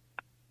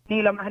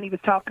Neil O'Mahony was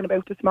talking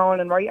about this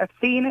morning, right? I've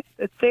seen it.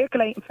 It's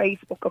circulating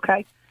Facebook,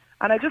 okay?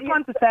 And I just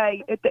want to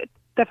say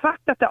the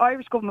fact that the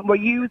Irish government were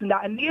using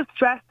that, and Neil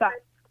stressed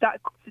that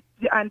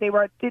and they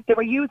were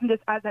using this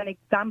as an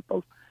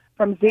example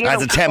from 0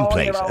 as a to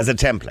template, 4-year-olds. as a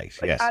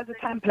template, yes. As a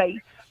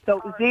template.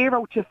 So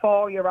 0 to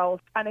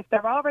 4-year-olds. And if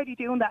they're already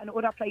doing that in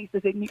other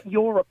places in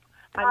Europe,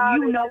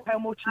 and you know how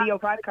much Leo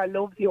Varadkar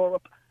loves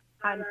Europe,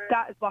 and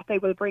that is what they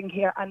will bring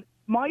here. And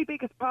my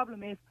biggest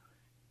problem is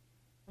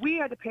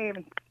we are the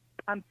parents,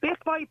 and bit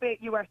by bit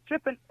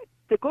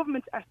the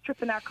government are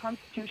stripping our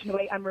constitution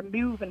away and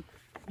removing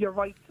your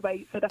rights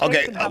away. So that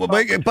Okay,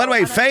 by the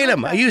way,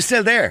 Phelim, are you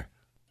still there?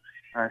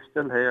 I'm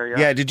still here, yeah.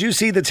 Yeah, did you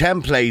see the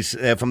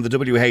template from the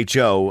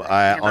WHO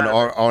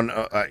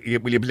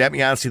will you let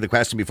me ask you the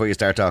question before you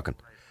start talking?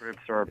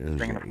 Groups are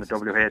bringing it from the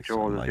WHO.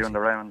 Was doing the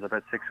rounds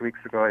about 6 weeks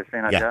ago. I've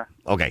seen it, yeah.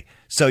 Okay,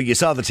 so you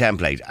saw the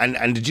template,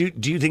 and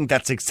do you think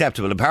that's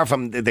acceptable? Apart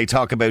from they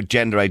talk about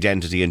gender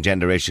identity and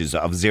gender issues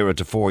of 0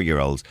 to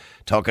 4-year-olds,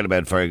 talking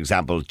about, for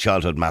example,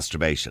 childhood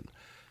masturbation.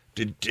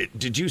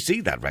 Did you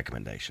see that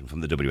recommendation from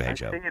the WHO? I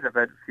seen it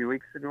about a few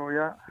weeks ago,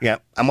 yeah. Yeah,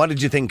 and what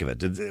did you think of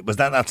it? Was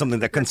that not something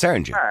that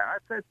concerned you? Yeah,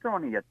 that's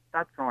only just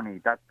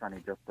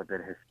a bit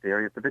of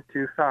hysteria. It's a bit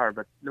too far,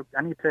 but look,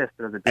 any place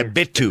that has a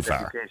bit too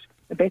far.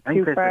 A bit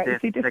too far.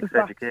 Sex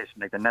education,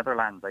 like the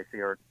Netherlands, I see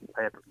her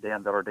paper the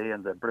other day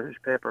in the British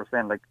paper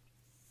saying, like,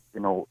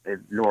 you know,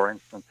 lower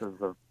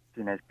instances of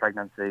teenage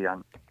pregnancy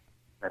and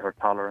better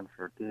tolerance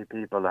for gay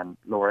people and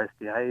lower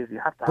STIs. You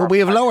have to. Well, we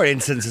have lower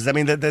instances. I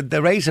mean,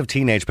 the rate of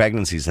teenage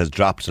pregnancies has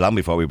dropped long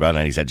before we brought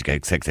any sex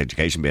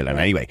education bill. And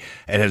anyway,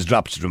 it has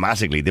dropped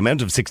dramatically. The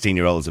amount of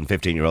 16-year-olds and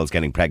 15-year-olds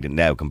getting pregnant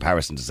now,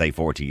 comparison to say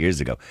 40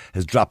 years ago,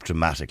 has dropped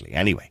dramatically.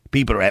 Anyway,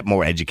 people are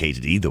more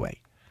educated either way.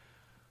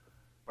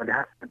 Well, it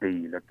has to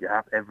be. Look, you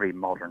have every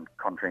modern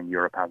country in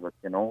Europe has it.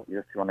 You know,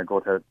 you want to go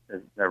to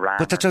Iran.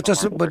 But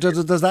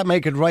does that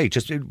make it right?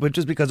 Just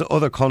because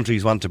other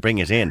countries want to bring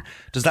it in,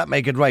 does that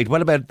make it right?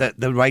 What about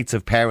the rights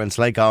of parents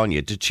like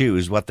Anya to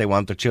choose what they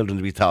want their children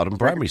to be taught in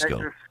primary school?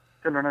 Their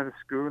children out of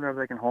school, or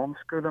they can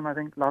homeschool them. I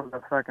think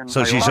that's second.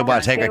 So she should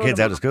take her kids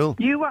out of school.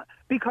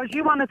 Because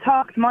you want to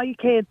talk to my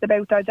kids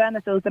about their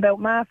genitals, about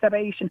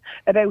masturbation,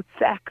 about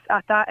sex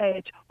at that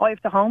age. I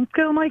have to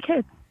homeschool my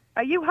kids.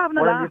 Are you having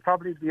a laugh?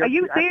 Are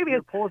you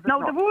serious?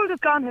 No, the world has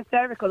gone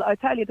hysterical. I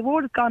tell you, the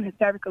world has gone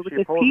hysterical with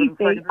this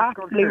PC.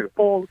 Absolute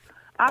balls.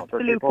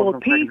 Absolute balls.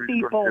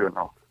 PC balls.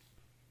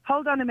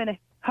 Hold on a minute.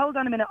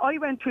 I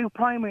went through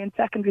primary and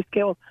secondary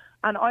school,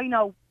 and I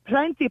know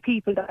plenty of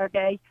people that are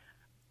gay.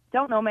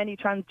 Don't know many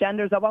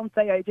transgenders. I won't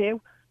say I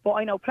do, but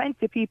I know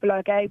plenty of people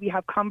are gay. We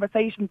have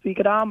conversations. We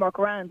get on more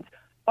grand.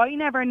 I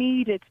never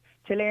needed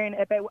to learn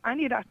about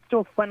any of that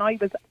stuff when I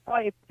was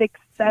 5, 6,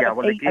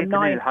 7, 8 and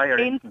 9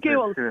 in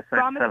school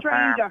from a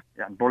stranger.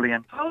 Yeah, and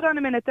bullying. Hold on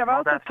a minute, they're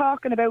also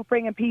talking about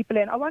bringing people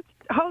in.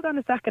 Hold on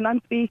a second,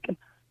 I'm speaking.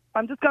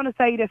 I'm just going to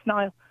say this,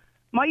 Niall.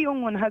 my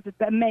young one has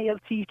a male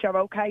teacher,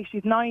 okay?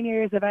 She's 9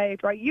 years of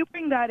age, right? You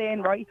bring that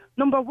in, right?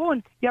 Number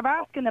one, you're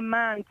asking a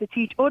man to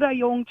teach other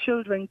young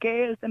children,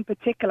 girls in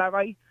particular,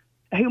 right,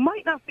 who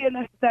might not feel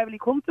necessarily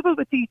comfortable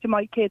with teaching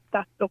my kids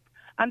that stuff.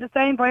 And the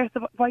same vice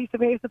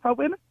versa for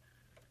women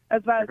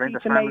as well,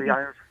 teaching maybe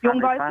young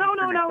boys.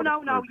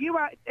 No. You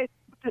are...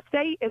 The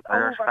state is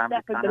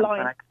overstepping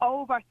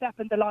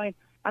the line.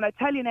 And I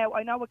tell you now,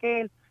 I know a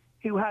girl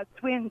who has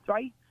twins,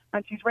 right?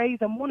 And she's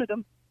raising one of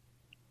them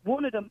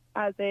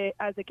as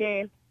a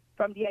girl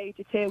from the age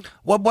of 2.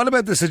 What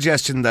about the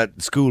suggestion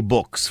that school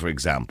books, for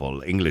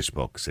example, English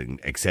books,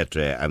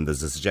 etc., and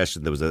there's a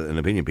suggestion, there was an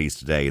opinion piece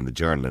today in the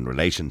Journal in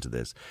relation to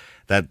this,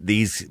 that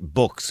these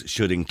books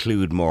should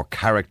include more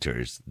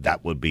characters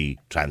that would be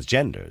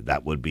transgender,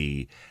 that would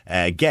be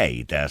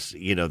gay, that,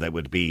 you know, that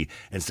would be,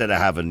 instead of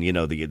having, you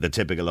know, the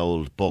typical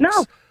old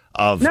books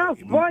why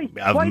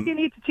do you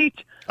need to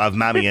teach of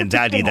Mammy and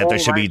Daddy, that there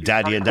should be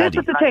Daddy and Daddy?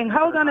 This is the thing,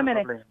 hold on a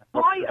minute.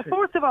 Why,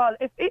 first of all,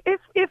 if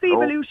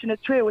evolution is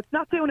true, it's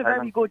not doing a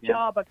very good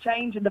job of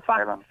changing the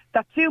fact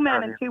that 2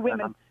 men and 2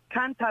 women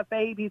can't have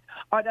babies,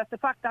 or that the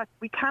fact that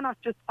we cannot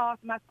just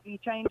automatically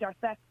change our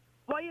sex.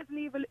 Why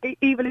isn't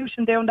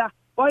evolution doing that?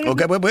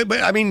 Okay,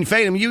 but I mean,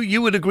 Phelim,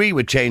 you would agree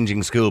with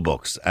changing school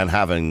books and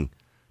having,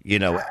 you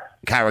know,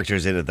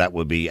 characters in it that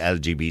would be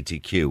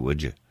LGBTQ,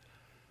 would you?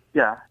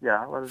 Yeah.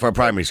 Well, for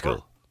primary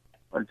school?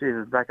 Well,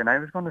 Jesus, back when I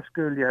was going to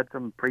school, you had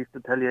some priest to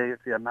tell you if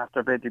you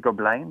masturbate, you go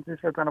blind. You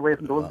should have gone away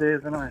from those days,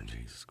 anyway.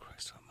 Jesus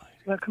Christ almighty.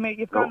 Well, come here,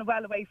 you've gone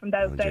well away from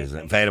those days.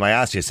 Phelim, I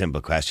asked you a simple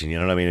question, you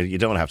know what I mean? You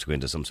don't have to go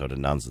into some sort of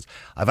nonsense.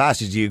 I've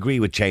asked you, do you agree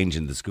with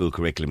changing the school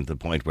curriculum to the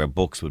point where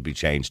books would be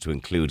changed to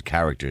include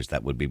characters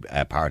that would be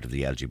part of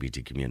the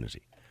LGBT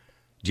community?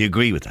 Do you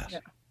agree with that? Yeah.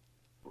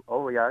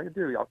 Oh, yeah, I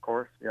do, of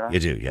course, yeah. You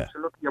do, yeah. So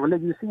look, well,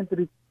 you seem to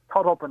be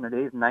caught up on the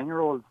 8 and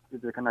 9-year-olds.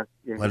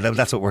 Well,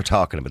 that's what we're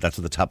talking about. That's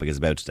what the topic is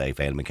about today,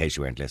 Phelim, in case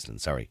you weren't listening.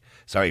 Sorry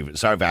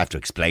if I have to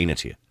explain it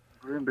to you.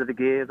 Remember the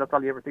gays, that's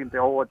all you ever seem to say,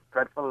 oh, it's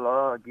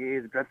dreadful,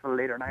 gays, dreadful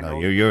later. No,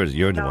 you're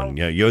the one.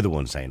 You're the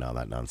one saying all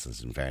that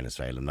nonsense, in fairness,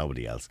 Phelim,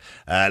 nobody else.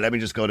 Let me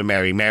just go to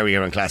Mary. Mary,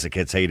 you're on Classic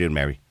Hits. How you doing,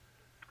 Mary?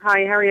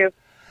 Hi, how are you?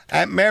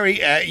 Mary,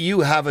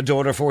 you have a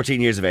daughter, 14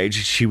 years of age.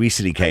 She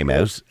recently came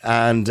out,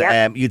 and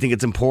you think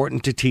it's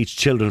important to teach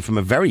children from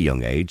a very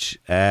young age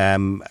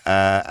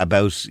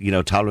about, you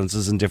know,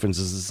 tolerances and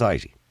differences in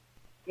society.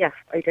 Yes,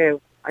 I do.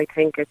 I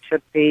think it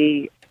should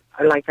be,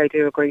 like I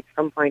do agree, at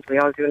some point we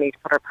all do need to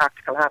put our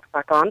practical hats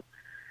back on,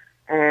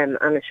 and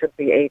it should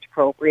be age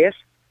appropriate,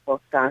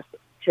 but that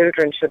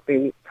children should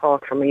be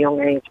taught from a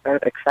young age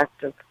about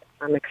acceptance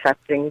and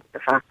accepting the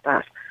fact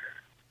that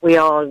we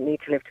all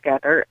need to live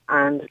together,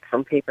 and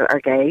some people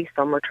are gay,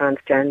 some are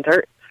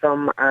transgender,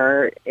 some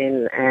are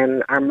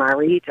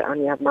married,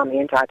 and you have Mommy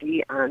and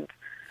Daddy, and,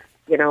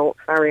 you know,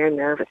 sorry, I'm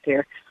nervous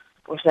here,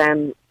 but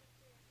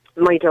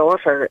my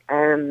daughter,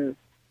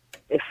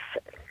 if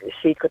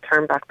she could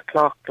turn back the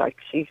clock, like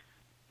she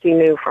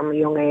knew from a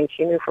young age,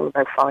 she knew from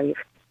about 5,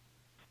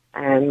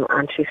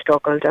 and she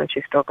struggled and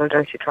she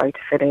tried to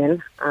fit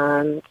in,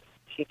 and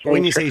she changed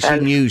When you say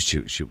herself. she knew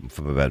she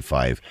from about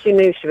 5, she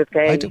knew she was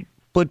gay.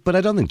 But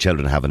I don't think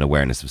children have an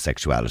awareness of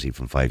sexuality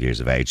from 5 years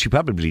of age. She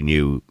probably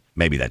knew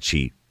maybe that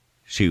she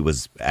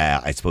was,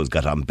 I suppose,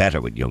 got on better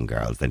with young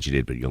girls than she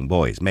did with young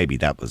boys. Maybe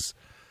that was...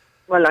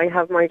 Well, I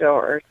have my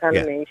daughter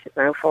telling me, she's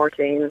now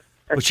 14.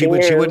 But she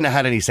wouldn't have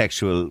had any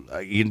sexual...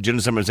 do you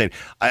understand what I'm saying?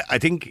 I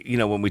think, you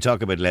know, when we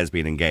talk about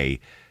lesbian and gay,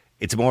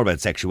 it's more about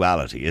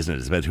sexuality, isn't it?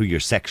 It's about who you're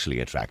sexually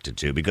attracted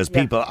to. Because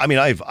people, I mean,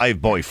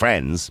 I've boy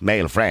friends,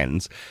 male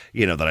friends,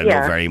 you know, that I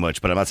love very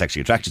much, but I'm not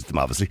sexually attracted to them,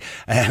 obviously,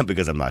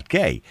 because I'm not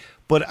gay.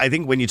 But I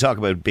think when you talk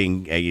about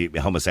being a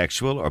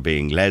homosexual or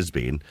being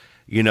lesbian,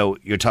 you know,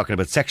 you're talking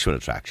about sexual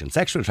attraction.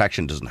 Sexual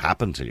attraction doesn't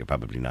happen until you're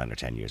probably 9 or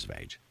 10 years of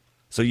age.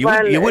 So you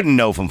wouldn't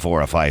know from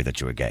 4 or 5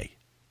 that you were gay.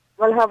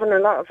 Well, having a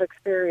lot of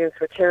experience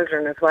with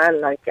children as well,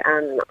 like,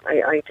 and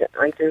I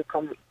do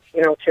come,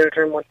 you know,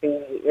 children would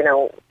be, you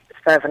know,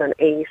 7 and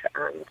 8,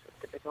 and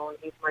they're going,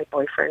 he's my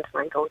boyfriend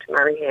and I'm going to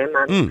marry him,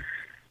 and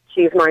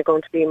she's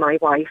going to be my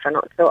wife, and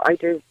so I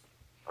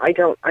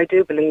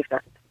do believe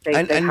that they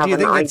have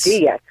an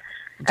idea.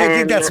 Do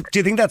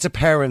you think that's a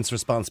parent's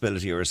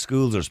responsibility or a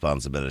school's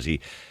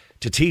responsibility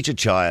to teach a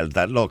child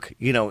that, look,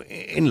 you know,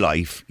 in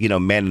life, you know,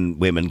 men and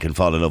women can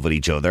fall in love with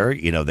each other.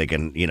 You know, they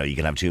can, you know, you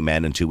can have 2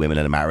 men and 2 women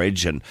in a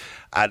marriage, and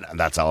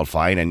that's all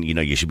fine. And, you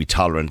know, you should be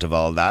tolerant of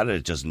all that.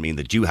 It doesn't mean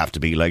that you have to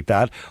be like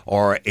that.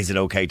 Or is it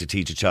okay to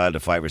teach a child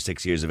at 5 or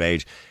 6 years of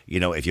age, you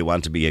know, if you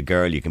want to be a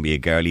girl, you can be a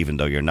girl even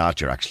though you're not.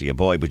 You're actually a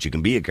boy, but you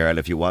can be a girl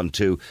if you want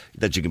to,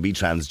 that you can be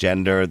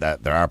transgender,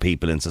 that there are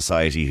people in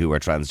society who are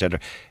transgender.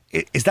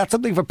 Is that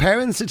something for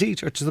parents to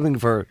teach or something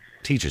for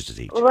teachers to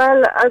teach?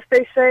 Well, as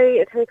they say,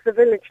 it takes a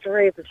village to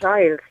raise a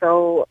child.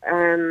 So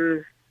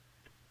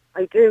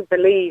I do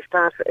believe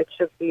that it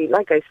should be,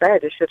 like I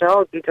said, it should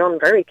all be done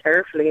very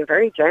carefully and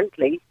very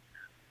gently.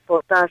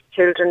 But that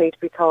children need to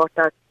be taught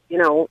that, you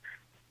know,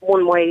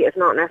 one way is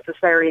not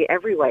necessarily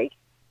every way.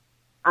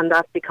 and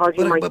that's because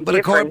you might be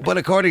different. But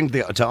according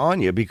to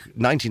Anya,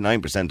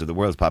 99% of the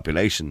world's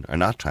population are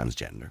not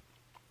transgender.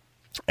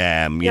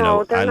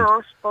 No, they're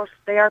not, but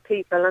they are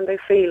people and they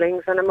have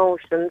feelings and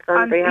emotions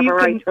and they have a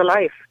right to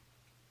life.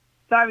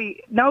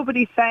 Sorry,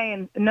 nobody is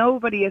saying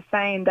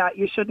that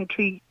you shouldn't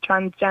treat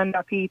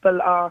transgender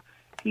people or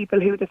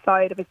people who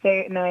decide of a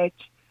certain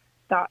age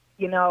that,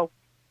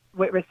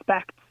 with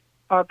respect,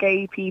 or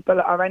gay people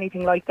or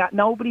anything like that.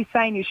 Nobody's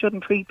saying you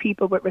shouldn't treat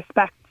people with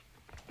respect.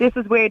 This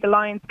is where the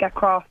lines get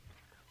crossed.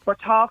 We're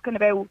talking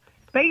about,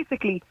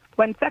 basically,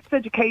 when sex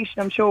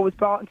education, I'm sure, was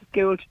brought into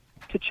school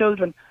to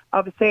children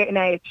of a certain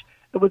age,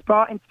 it was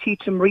brought in to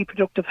teach them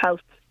reproductive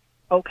health,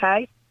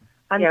 okay?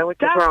 And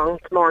which is wrong.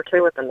 It's more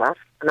to it than that.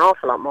 An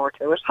awful lot more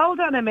to it. Hold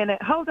on a minute.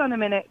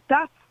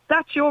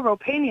 That's your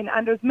opinion,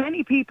 and there's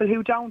many people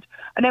who don't.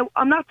 And now,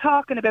 I'm not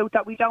talking about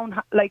that we don't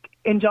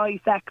enjoy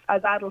sex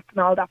as adults and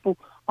all that, but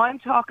I'm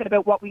talking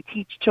about what we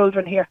teach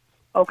children here,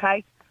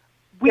 okay?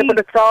 But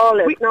it's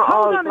not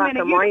all black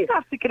and white. You just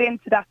have to get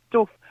into that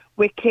stuff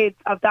with kids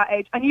of that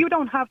age, and you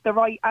don't have the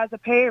right as a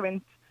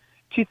parent,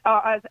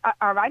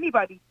 or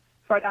anybody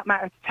for that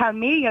matter, to tell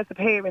me as a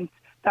parent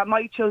that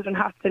my children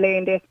have to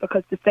learn this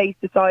because the state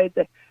decides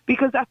it.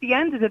 Because at the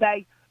end of the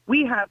day,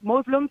 we have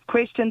Muslims,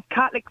 Christians,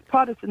 Catholics,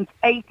 Protestants,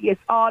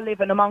 atheists all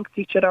living amongst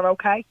each other,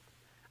 okay?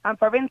 And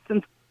for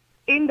instance,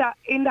 in that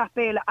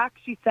bill, it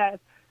actually says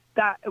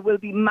that it will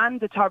be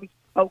mandatory,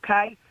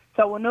 okay?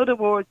 So in other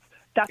words,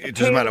 that it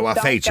doesn't matter what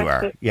faith you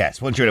are.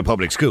 Yes, once you're in a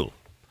public school.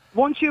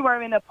 Once you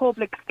are in a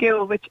public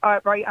school, which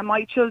are right, and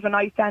my children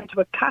I send to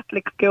a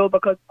Catholic school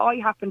because I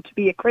happen to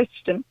be a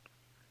Christian.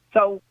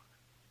 So,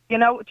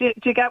 do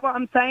you get what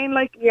I'm saying?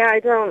 I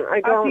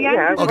don't.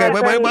 Yeah. Okay,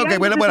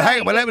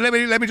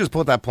 let me just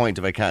put that point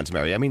if I can,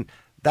 Mary. I mean,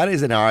 that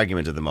is an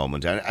argument at the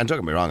moment, and don't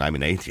get me wrong, I'm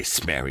an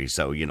atheist, Mary,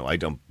 so I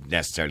don't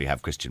necessarily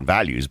have Christian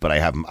values, but I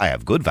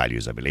have good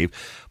values, I believe.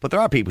 But there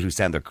are people who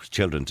send their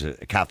children to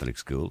a Catholic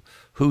school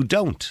who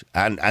don't,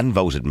 and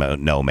voted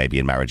no maybe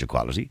in marriage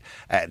equality.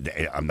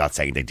 I'm not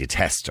saying they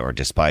detest or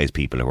despise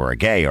people who are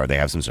gay or they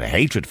have some sort of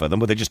hatred for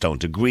them, but they just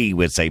don't agree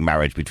with, say,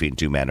 marriage between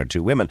two men or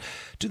two women.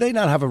 Do they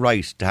not have a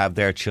right to have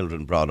their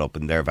children brought up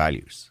in their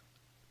values?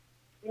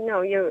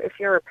 If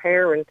you're a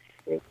parent,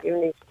 you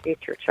need to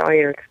teach your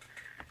child.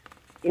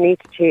 You need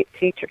to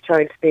teach your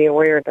child to be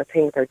aware that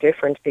things are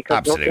different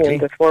because nothing in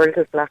this world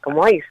is black and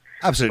white.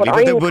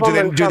 Absolutely, but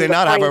do they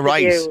not have a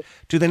right?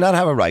 Do they not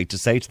have a right to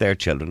say to their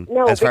children,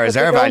 as far as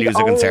their values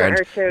are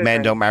concerned,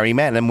 men don't marry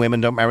men and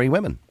women don't marry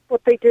women?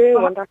 But they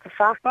do, and that's a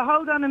fact. But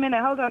hold on a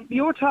minute,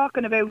 You're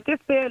talking about, this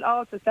bill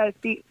also says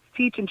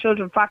teaching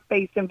children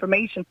fact-based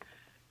information.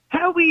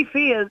 How we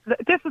feel,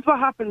 this is what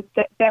happens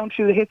down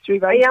through the history,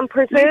 right? I am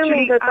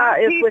presuming that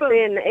is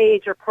within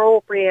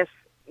age-appropriate,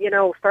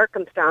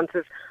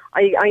 circumstances.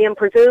 I am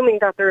presuming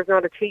that there is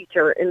not a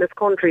teacher in this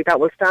country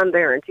that will stand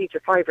there and teach a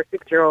 5 or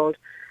 6 year old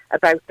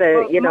about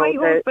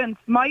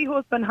My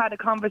husband had a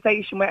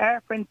conversation with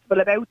our principal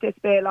about this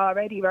bill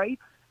already, right?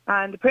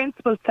 And the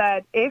principal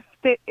said if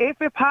it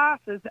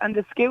passes and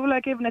the school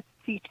are given it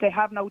to teach, they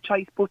have no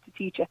choice but to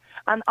teach it.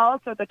 And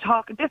also they're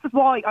talking. This is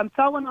why I'm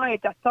so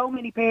annoyed that so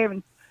many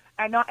parents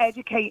are not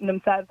educating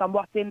themselves on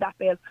what's in that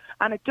bill.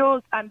 And it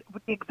does. And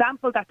with the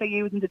example that they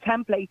use in the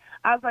template,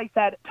 as I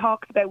said, it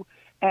talks about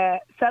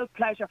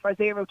self-pleasure for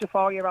 0 to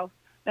 4 year olds.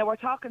 Now we're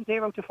talking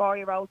 0 to 4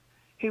 year olds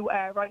who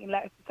are writing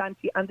letters to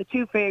Santa, and the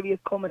Tooth Fairy is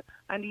coming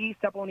and the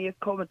Easter Bunny is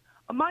coming.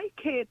 And my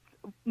kids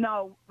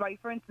know, right,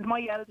 for instance,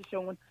 my eldest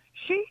young one,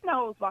 she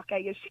knows what gay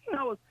is. She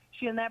knows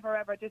she'll never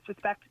ever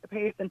disrespect a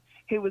person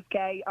who is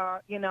gay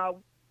or,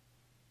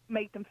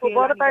 make them feel. But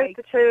what about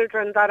the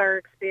children that are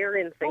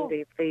experiencing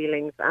these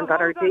feelings and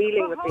that are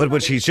dealing with? But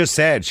what she's just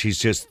said,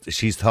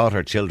 she's taught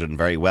her children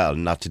very well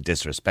not to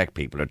disrespect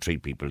people or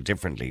treat people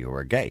differently who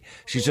are gay.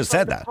 She's just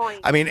said that.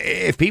 I mean,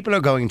 if people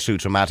are going through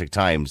traumatic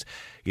times,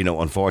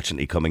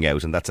 unfortunately coming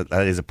out, and that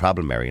is a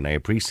problem, Mary, and I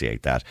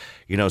appreciate that.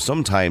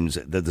 Sometimes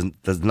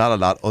there's not a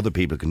lot other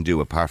people can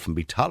do apart from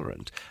be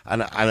tolerant.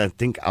 And I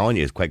think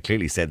Anya has quite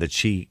clearly said that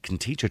she can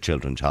teach her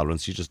children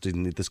tolerance. She just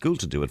didn't need the school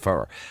to do it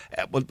for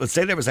her. But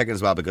stay there for a second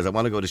as well, because I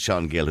want to go to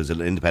Sean Gill, who's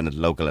an independent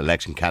local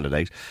election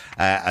candidate,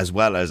 as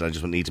well as I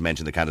just need to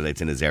mention the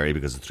candidates in his area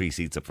because the 3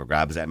 seats up for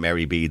grabs: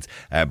 Mary Beeds,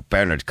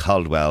 Bernard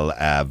Caldwell,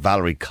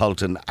 Valerie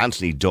Colton,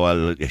 Anthony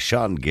Doyle,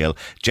 Sean Gill,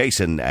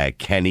 Jason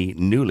Kenny,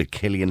 Nuala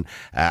Killian,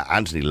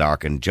 Anthony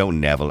Larkin, Joe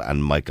Neville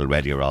and Michael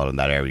Reddy are all in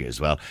that area as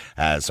well.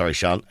 Sorry,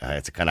 Sean,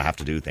 it's a kind of have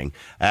to do thing.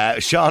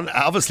 Sean,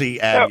 obviously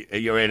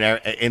you're in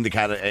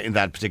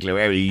that particular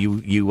area.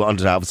 You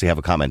wanted to obviously have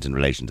a comment in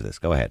relation to this.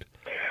 Go ahead.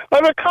 I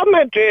have a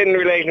comment in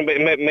relation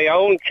to my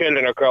own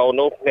children are growing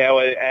up now.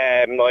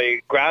 My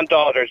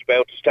granddaughter's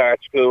about to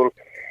start school.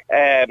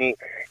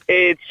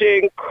 It's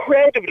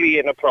incredibly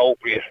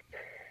inappropriate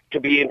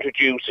to be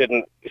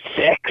introducing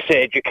sex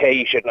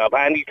education of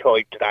any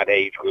type to that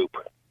age group.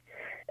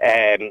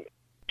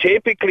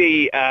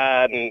 Typically,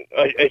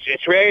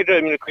 it's rare that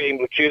I'm in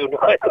agreement with you,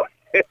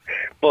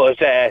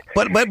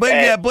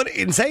 but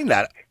in saying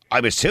that,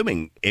 I'm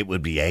assuming it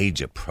would be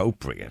age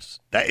appropriate.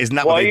 Isn't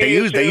that Why what are they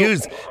you use?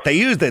 They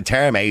use the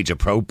term age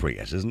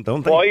appropriate,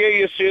 don't they? Why are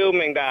you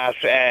assuming that?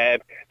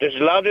 There's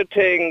a lot of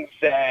things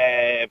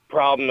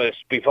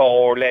promised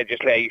before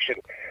legislation,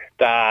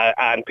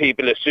 and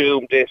people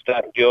assume this,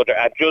 that, and the other.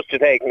 And just to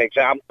take an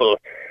example,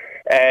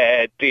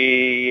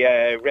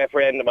 the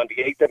referendum on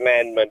the 8th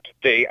Amendment,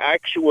 the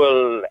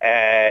actual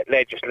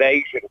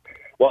legislation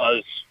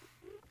was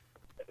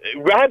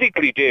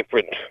radically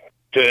different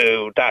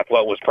to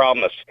what was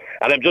promised.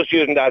 And I'm just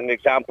using that as an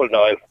example,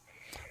 Niall.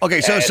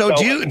 Okay, so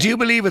do you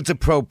believe it's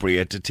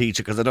appropriate to teach,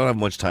 because I don't have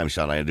much time,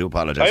 Sean, I do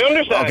apologise. I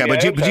understand. Okay,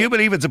 but do you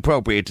believe it's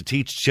appropriate to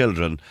teach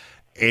children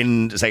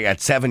say at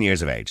 7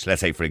 years of age,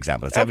 let's say for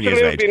example, at 7 years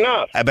of age,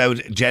 not. about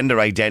gender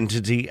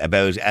identity,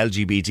 about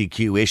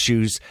LGBTQ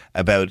issues,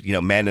 about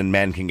men and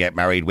men can get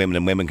married, women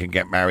and women can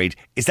get married?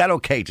 Is that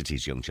okay to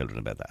teach young children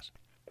about that?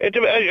 I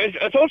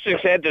suppose to an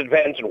extent it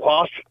depends on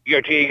what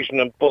you're teaching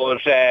them, but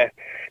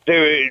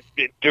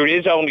there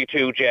is only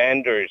two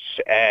genders,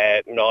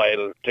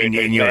 Niall.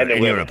 In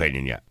your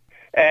opinion, yeah.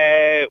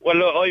 Well,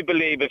 look, I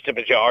believe it's the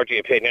majority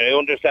opinion. I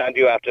understand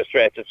you have to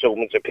stress it's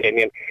someone's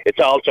opinion. It's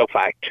also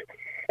fact.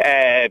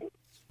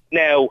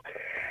 Now,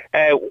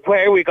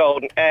 where are we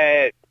going?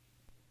 Gay.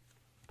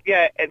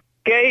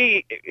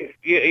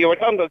 You were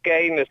talking about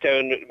gayness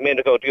down a minute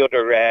ago, the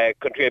other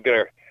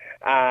contributor.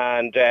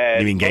 And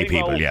you mean gay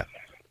people, yeah.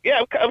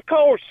 Yeah, of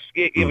course,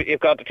 you've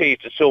got to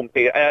teach that some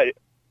people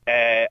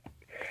are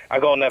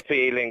going to have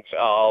feelings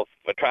of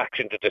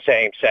attraction to the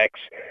same sex.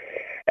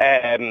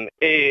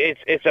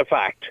 It's a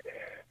fact.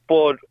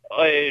 But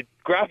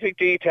graphic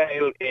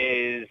detail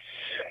is...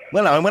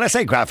 Well, when I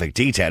say graphic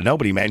detail,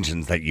 nobody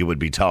mentions that you would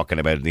be talking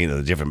about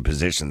the different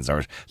positions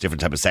or different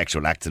type of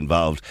sexual acts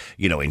involved,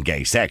 in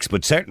gay sex.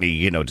 But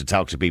certainly, to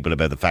talk to people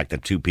about the fact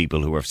that two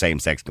people who are same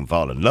sex can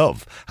fall in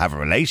love, have a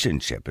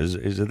relationship,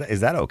 is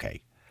that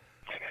okay?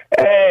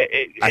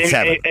 At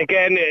 7.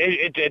 Again,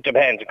 it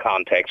depends on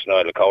context,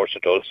 Niall, of course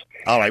it does.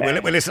 All right, well,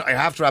 listen, I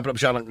have to wrap it up,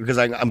 Sean, because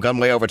I'm gone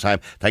way over time.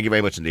 Thank you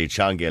very much indeed.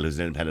 Sean Gill, who's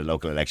an independent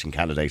local election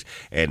candidate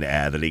in the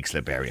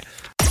Leixlip area.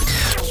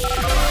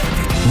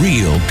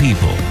 Real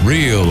people,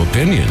 real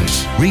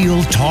opinions,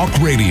 real talk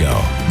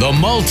radio. The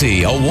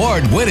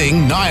multi-award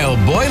winning Niall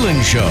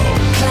Boylan Show.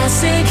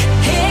 Classic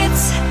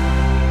hits.